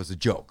think it was a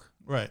joke.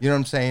 Right. You know what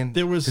I'm saying?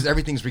 There was- because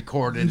everything's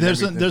recorded. and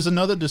There's everything.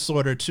 another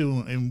disorder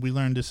too, and we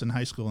learned this in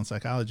high school in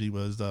psychology,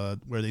 was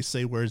where they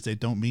say words they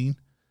don't mean.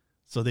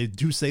 So they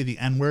do say the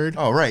N word.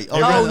 Oh right. Oh,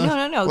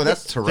 no. Well,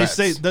 that's They Tourette's.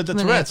 say the No,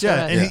 Tourette's, that's yeah,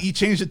 Tourette's. and Yeah. he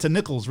changed it to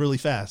Nichols really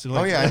fast.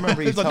 Oh yeah, I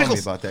remember you It's like, telling me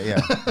Nichols. about that.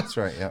 Yeah, that's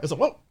right. Yeah, It's like,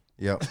 whoa,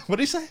 yep. what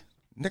did he say?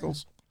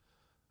 Nichols.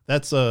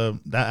 That's that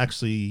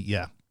actually,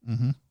 yeah.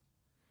 Mm-hmm.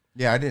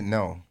 Yeah, I didn't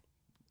know.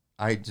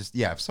 I just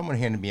if someone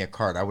handed me a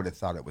card, I would have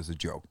thought it was a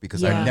joke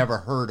because Yeah. I never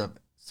heard of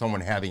someone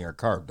having a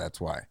card.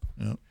 That's why.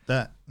 Yep.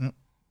 That. Yep.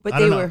 But I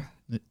they don't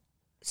were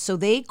so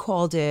they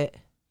called it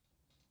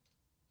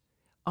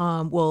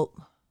well,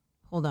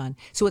 hold on.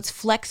 So it's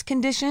flex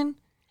condition.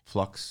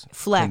 Flux.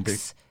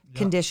 Flex.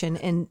 condition,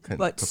 and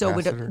but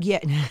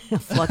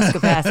capacitor? flux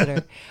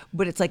capacitor,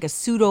 but it's like a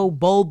pseudo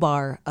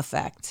bulbar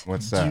effect.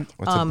 What's that?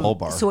 What's a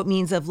bulbar? So it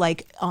means of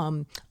like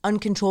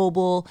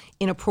uncontrollable,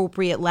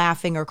 inappropriate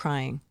laughing or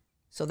crying.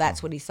 So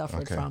that's what he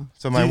suffered from.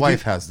 So my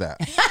wife has that.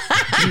 Do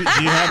you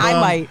have, I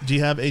might. Do you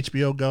have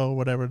HBO Go,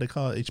 whatever they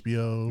call it,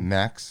 HBO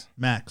Max?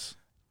 Max?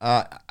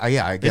 Yeah,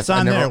 I guess It's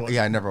on there.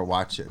 I never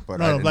watch it,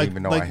 but I didn't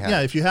even know I had.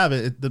 Yeah, if you have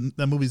it,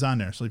 the movie's on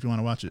there. So if you want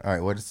to watch it, All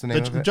right, what is the name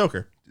of it?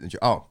 Joker. The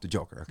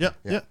Joker. Okay.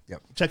 Yep.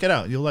 Yep. Check it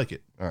out. You'll like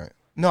it. All right.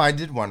 No, I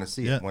did want to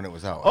see Yeah. it when it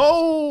was out.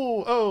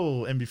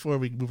 Oh, and before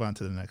we move on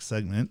to the next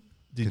segment,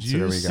 did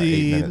Consider you we got 8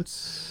 see?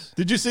 minutes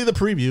Did you see the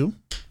preview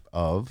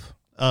of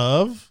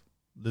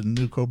the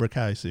new Cobra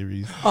Kai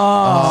series?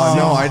 Oh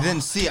no, I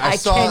didn't see. I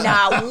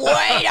cannot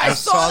wait. I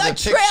saw the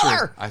picture.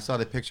 trailer. I saw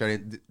the picture.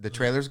 The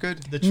trailer's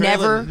good. The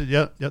trailer, Never.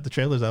 Yep, the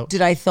trailer's out.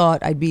 Did I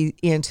thought I'd be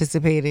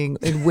anticipating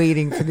and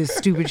waiting for this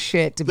stupid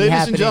shit to be Ladies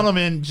happening? and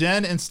gentlemen,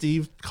 Jen and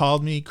Steve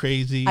called me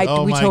crazy. We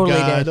my totally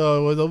God. did.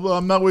 Oh,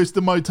 I'm not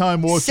wasting my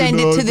time watching Send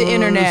it to the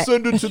internet.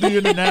 Send it to the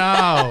internet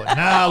now.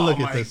 Now look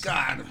at my this.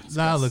 God.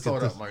 Now look at Soda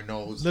this. up my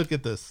nose. Look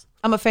at this.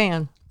 I'm a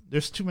fan.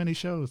 There's too many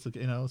shows. So.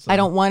 I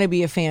don't want to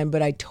be a fan,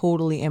 but I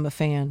totally am a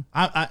fan.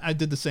 I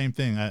did the same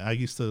thing. I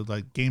used to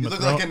like Game You of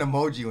look Thrones. like an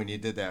emoji when you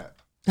did that.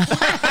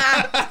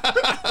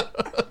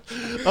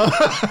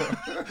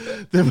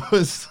 There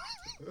was.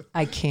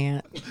 I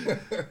can't.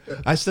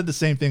 I said the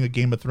same thing with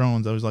Game of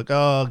Thrones. I was like,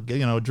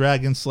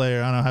 Dragon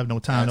Slayer. I don't have no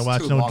time to That's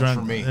watch too no long Dragon.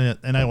 for me.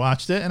 And I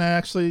watched it, and I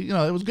actually,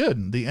 it was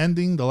good. The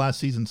ending, the last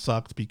season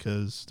sucked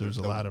because there's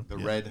a lot of the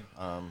red.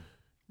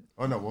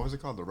 Oh no, what was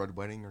it called? The Red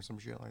Wedding or some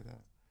shit like that.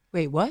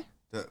 Wait, what?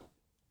 What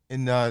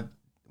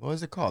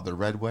was it called? The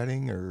Red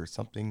Wedding or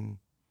something?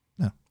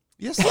 No.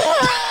 Yes,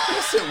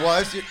 yes, it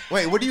was.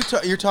 Wait, what are you?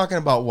 You're talking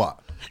about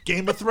what?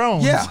 Game of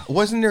Thrones. Yeah,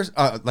 wasn't there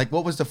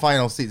what was the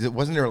final season?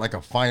 Wasn't there like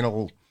a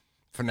final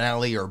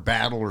finale or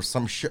battle or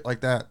some shit like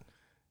that?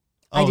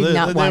 I did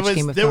not watch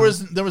Game of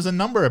Thrones. There was a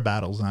number of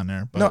battles on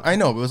there. But No, I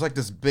know it was like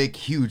this big,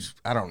 huge.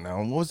 I don't know.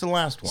 What was the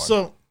last one?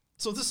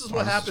 So this is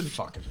what happened. Is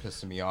fucking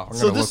pissing me off. I'm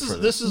So gonna this look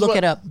for is Look what,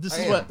 it up.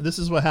 This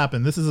is what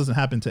happened. This doesn't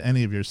happen to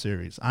any of your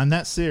series. On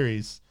that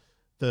series,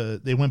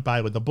 they went by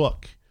with the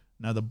book.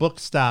 Now the book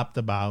stopped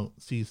about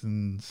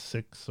season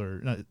 6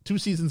 or 2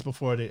 seasons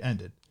before they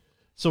ended.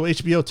 So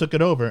HBO took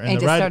it over And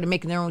just started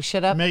making their own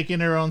shit up. making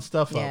their own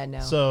stuff Yeah, up. no.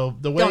 So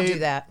the way Don't do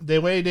that. The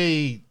way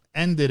they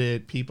ended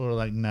it, people are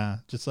like, nah.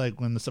 Just like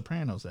when The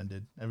Sopranos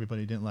ended,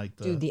 everybody didn't like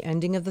the. Dude, the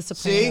ending of The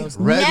See,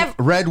 Sopranos.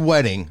 Red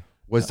Wedding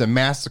was the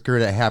massacre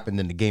that happened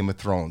in the Game of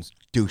Thrones.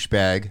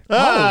 Douchebag.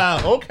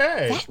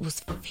 Okay. That was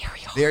very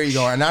hard. There you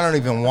go. And I don't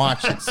even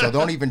watch it, so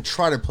don't even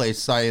try to play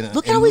silent.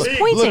 Look how he's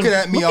pointing. Looking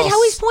at me Look all at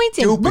how he's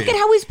pointing. stupid. Look at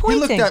how he's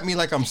pointing. He looked at me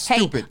like I'm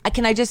stupid. Hey,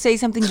 can I just say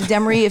something to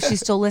Demery if she's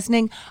still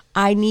listening?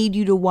 I need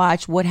you to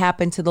watch What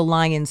Happened to the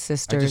Lion I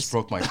Sisters. just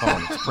broke my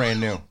phone. It's brand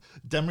new.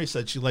 Demery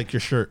said she liked your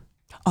shirt.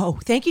 Oh,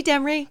 thank you,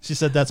 Demery. She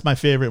said that's my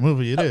favorite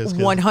movie. It is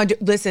 100.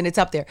 Listen, it's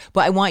up there.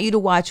 But I want you to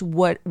watch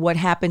What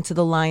Happened to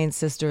the Lion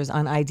Sisters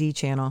on ID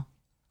channel.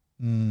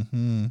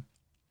 Mm-hmm.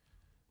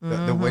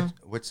 The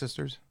which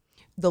sisters?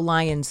 The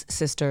Lyons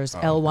Sisters,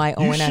 Oh,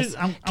 Lyons.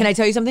 Can I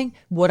tell you something?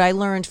 What I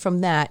learned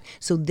from that.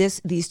 So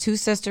these two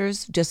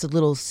sisters, just a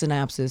little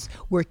synopsis,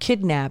 were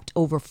kidnapped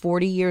over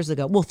 40 years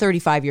ago. Well,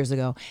 35 years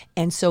ago.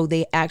 And so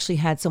they actually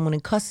had someone in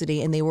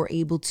custody and they were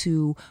able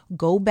to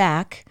go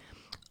back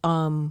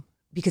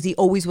because he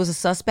always was a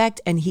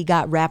suspect and he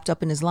got wrapped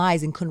up in his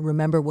lies and couldn't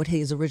remember what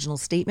his original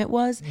statement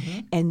was.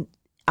 And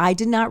I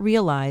did not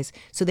realize.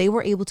 So they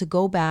were able to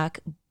go back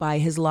by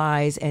his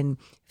lies and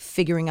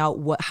figuring out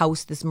what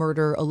house this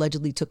murder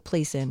allegedly took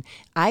place in.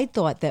 I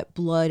thought that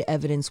blood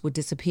evidence would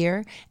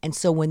disappear. And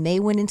so when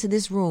they went into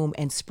this room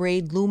and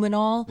sprayed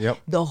luminol,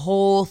 the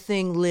whole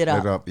thing lit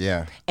up. Lit up,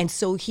 yeah. And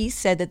so he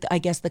said that, I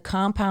guess the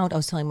compound, I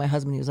was telling my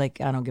husband, he was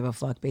like, I don't give a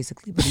fuck,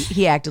 basically. But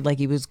he acted like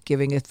he was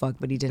giving a fuck,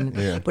 but he didn't.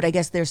 Yeah. But I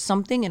guess there's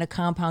something in a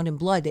compound in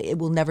blood that it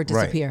will never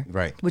disappear.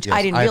 Right. Which Yes,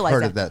 I didn't realize.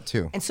 I've heard of that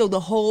too. And so the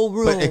whole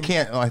room. But it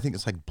can't. I think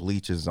it's like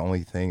bleach is the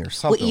only thing or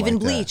something. Well, even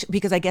like bleach, that.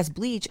 because I guess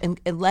bleach, and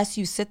unless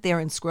you sit there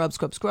and scrub,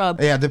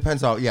 Yeah, it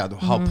depends how. Yeah,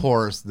 how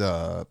porous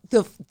the.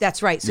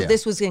 That's right. So Yeah.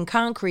 this was in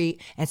concrete,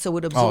 and so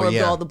it absorbed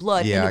yeah. all the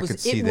blood. Yeah, and I it was could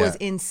see it was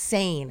that.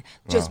 insane.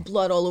 Just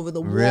blood all over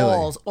the Really?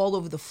 walls, all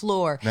over the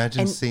floor.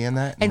 Imagine and, seeing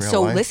that in And real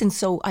so life. listen,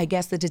 so I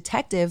guess the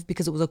detective,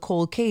 because it was a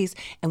cold case,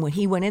 and when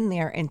he went in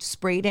there and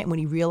sprayed it, and when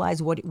he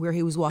realized where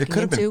he was walking It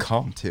could have into, been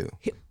cum too.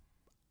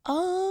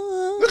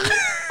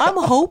 I'm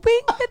hoping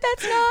that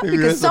that's not Maybe it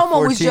because was a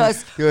someone was 14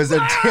 just It was a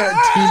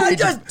teenager,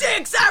 just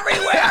dicks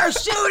everywhere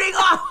shooting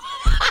off.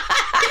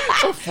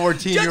 a Just a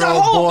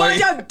 14-year-old whole boy.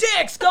 bunch of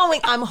dicks going.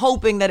 I'm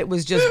hoping that it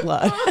was just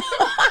blood.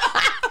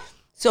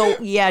 So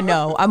yeah,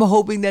 no, I'm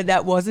hoping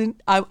that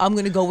wasn't. I'm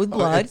going to go with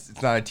blood.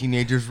 It's not a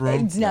teenager's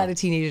room. It's not a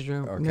teenager's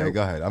room. Okay, No.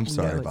 go ahead. I'm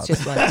sorry No, about it's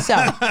just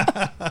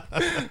that. blood.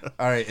 So,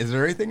 All right, is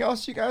there anything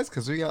else, you guys?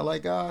 Because we got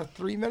like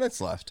 3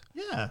 minutes left.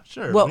 Yeah,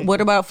 sure.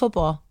 what about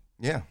football?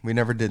 Yeah, we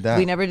never did that.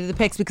 We never did the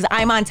picks because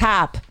I'm on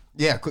top.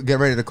 Yeah, get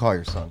ready to call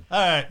your son. All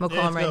right. We'll call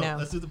him let's right go. now.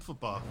 Let's do the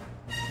football.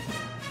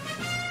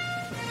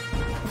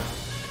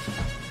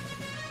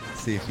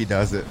 See if he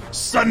does it.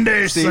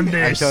 Sunday, See,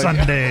 Sunday, I told you.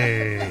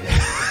 Sunday.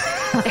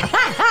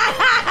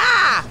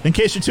 In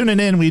case you're tuning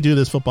in, we do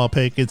this football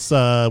pick. It's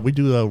we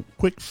do a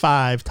quick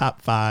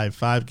top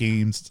five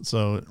games.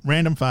 So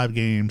random 5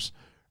 games.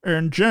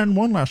 And Jen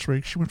won last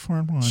week. She went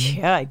 4-1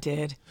 Yeah, I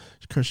did.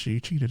 because she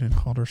cheated and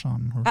called her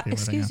son. Her favorite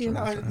excuse you.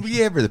 answer. We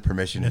gave her the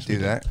permission to do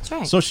that. That's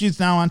right. So she's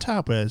now on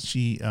top. As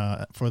she,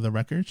 for the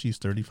record, she's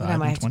 35 I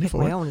might and have to pick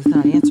 24. my own. It's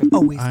not answering.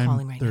 Oh, he's I'm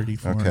calling right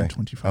 34 Okay. and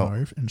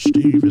 25, and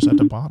Steve is at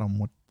the bottom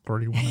with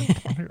 31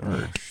 and 20.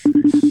 now.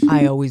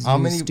 I always How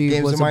knew many Steve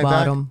games was am a I back?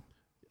 bottom.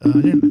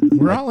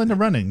 We're all in the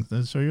running,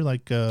 so you're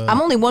like. I'm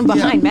only one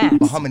behind Yeah, Max.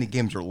 but how many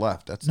games are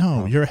left? That's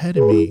No, you're ahead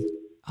of me.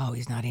 Oh,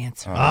 he's not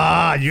answering.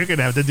 You're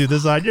gonna have to do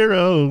this on your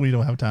own. We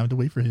don't have time to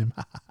wait for him.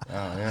 Oh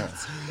yeah.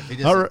 If he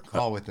doesn't All right.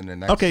 call within the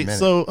next Okay, minute.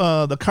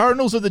 so the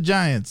Cardinals or the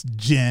Giants,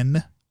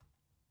 Jen.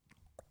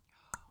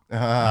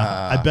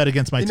 I bet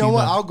against my you team. know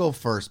what? though. I'll go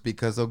first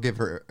because they'll give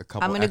her a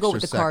couple. I'm going to go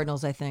with the extra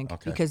Cardinals, I think,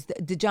 Okay. because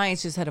the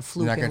Giants just had a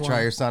fluke. You're not in gonna try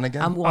one. your son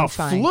again? I'm a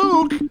trying.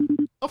 fluke.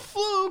 A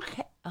fluke.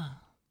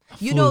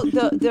 You know,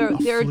 fluke. they're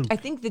fluke. I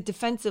think the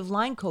defensive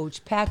line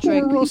coach,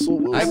 Patrick. Russell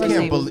I Wilson.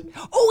 can't believe.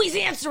 Oh, he's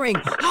answering.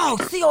 Oh,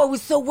 see, I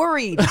was so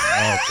worried.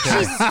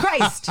 Jesus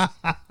Christ.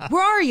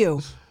 Where are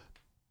you?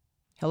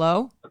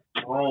 Hello?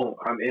 Oh,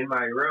 I'm in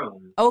my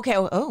room. Okay.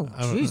 Oh,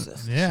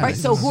 Jesus. yeah, All right,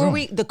 so he's who are wrong.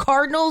 we? The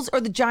Cardinals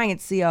or the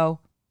Giants, CO?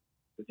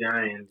 The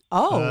Giants.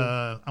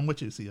 Oh, I'm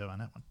with you, CEO, on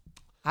that one.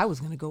 I was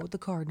going to go with the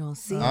Cardinals.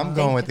 See, I'm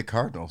going with the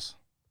Cardinals.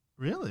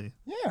 Really?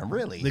 Yeah,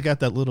 really. They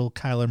got that little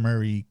Kyler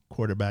Murray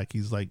quarterback.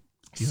 He's like,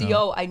 you know,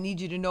 CO, I need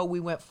you to know we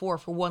went 4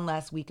 for 1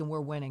 last week and we're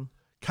winning.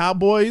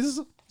 Cowboys.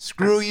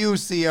 Screw you,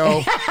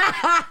 CO.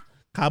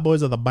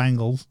 Cowboys are the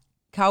Bengals.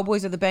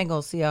 Cowboys or the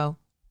Bengals, CO?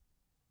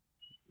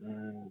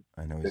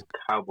 I know. The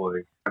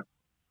Cowboys.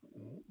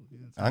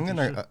 I'm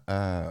gonna.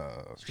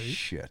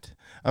 Shit.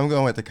 I'm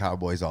going with the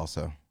Cowboys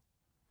also.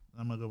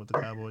 I'm gonna go with the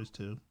Cowboys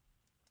too.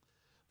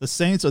 The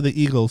Saints or the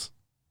Eagles?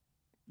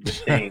 The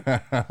Saints.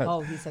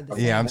 Oh, he said the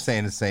Yeah, I'm Saints.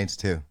 saying the Saints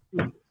too.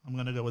 I'm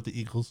gonna go with the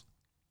Eagles.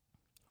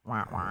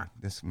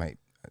 This might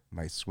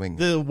swing.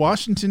 The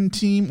Washington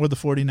team or the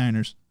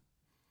 49ers?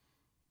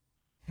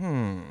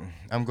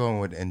 I'm going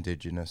with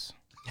indigenous.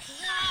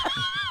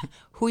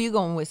 Who you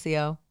going with,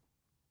 CO?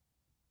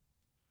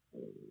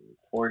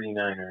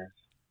 49ers.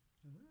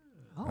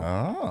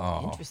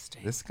 Oh,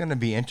 interesting. This is gonna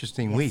be an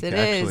interesting Yes, week, it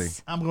actually.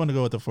 is. I'm going to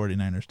go with the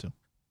 49ers too.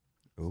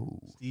 Ooh,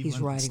 He's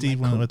riding Steve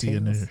my went with the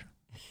coattails.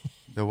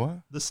 the what?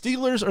 The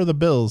Steelers or the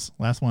Bills?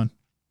 Last one.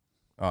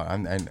 Oh,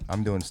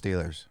 I'm doing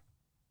Steelers.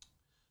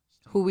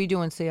 Who we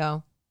doing,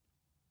 CO?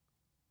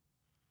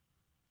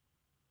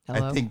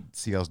 Hello? I think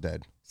CL's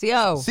dead.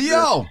 CO.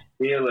 CL.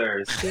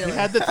 Steelers. You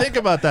had to think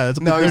about that. It's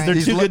No, because they're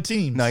he's two look- good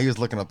teams. No, he was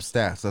looking up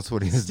stats. That's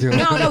what he was doing.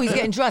 No, he's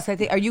getting dressed. I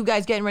think. Are you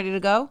guys getting ready to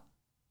go?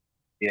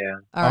 Yeah.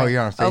 All right. Oh,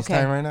 you're on FaceTime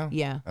Okay. right now?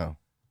 Yeah. Oh.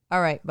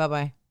 All right.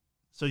 Bye-bye.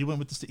 So you went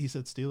with he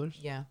said Steelers?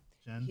 Yeah.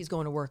 Jen? He's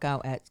going to work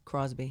out at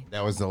Crosby.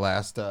 That was the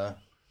last.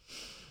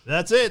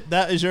 That's it.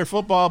 That is your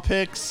football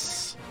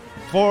picks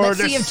for Let's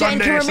this see if Jen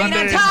Sunday. can remain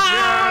on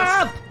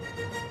top.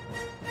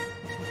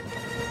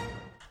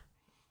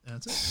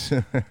 That's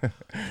it.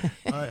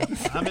 All right.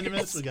 How many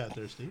minutes we got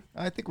there, Steve?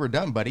 I think we're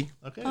done, buddy.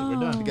 Okay, we're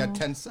done. We got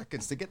 10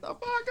 seconds to get the fuck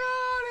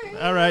out of here.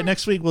 All right.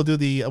 Next week we'll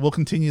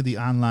continue the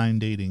online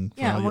dating.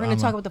 for Yeah, all and we're your going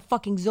to talk online- about the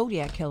fucking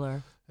Zodiac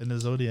Killer. and the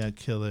Zodiac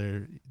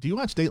Killer. Do you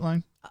watch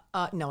Dateline?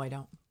 No, I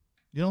don't.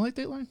 You don't like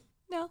Dateline?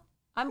 No.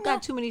 I've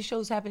got too many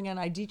shows happening on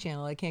ID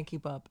channel. I can't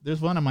keep up.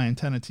 There's one on my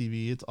Antenna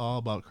TV. It's all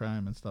about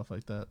crime and stuff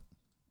like that.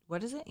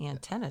 What is it?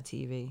 Antenna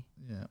TV.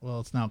 Yeah. Well,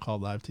 it's now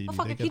called Live TV. Oh, They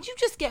fuck it. get- Could you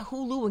just get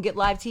Hulu and get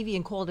live TV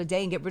and call it a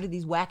day and get rid of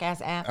these whack ass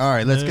apps? All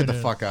right, let's get the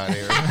fuck out of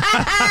here.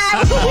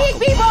 Weak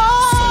people!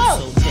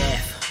 So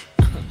deaf.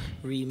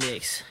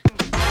 Remix.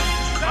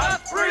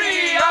 The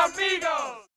 3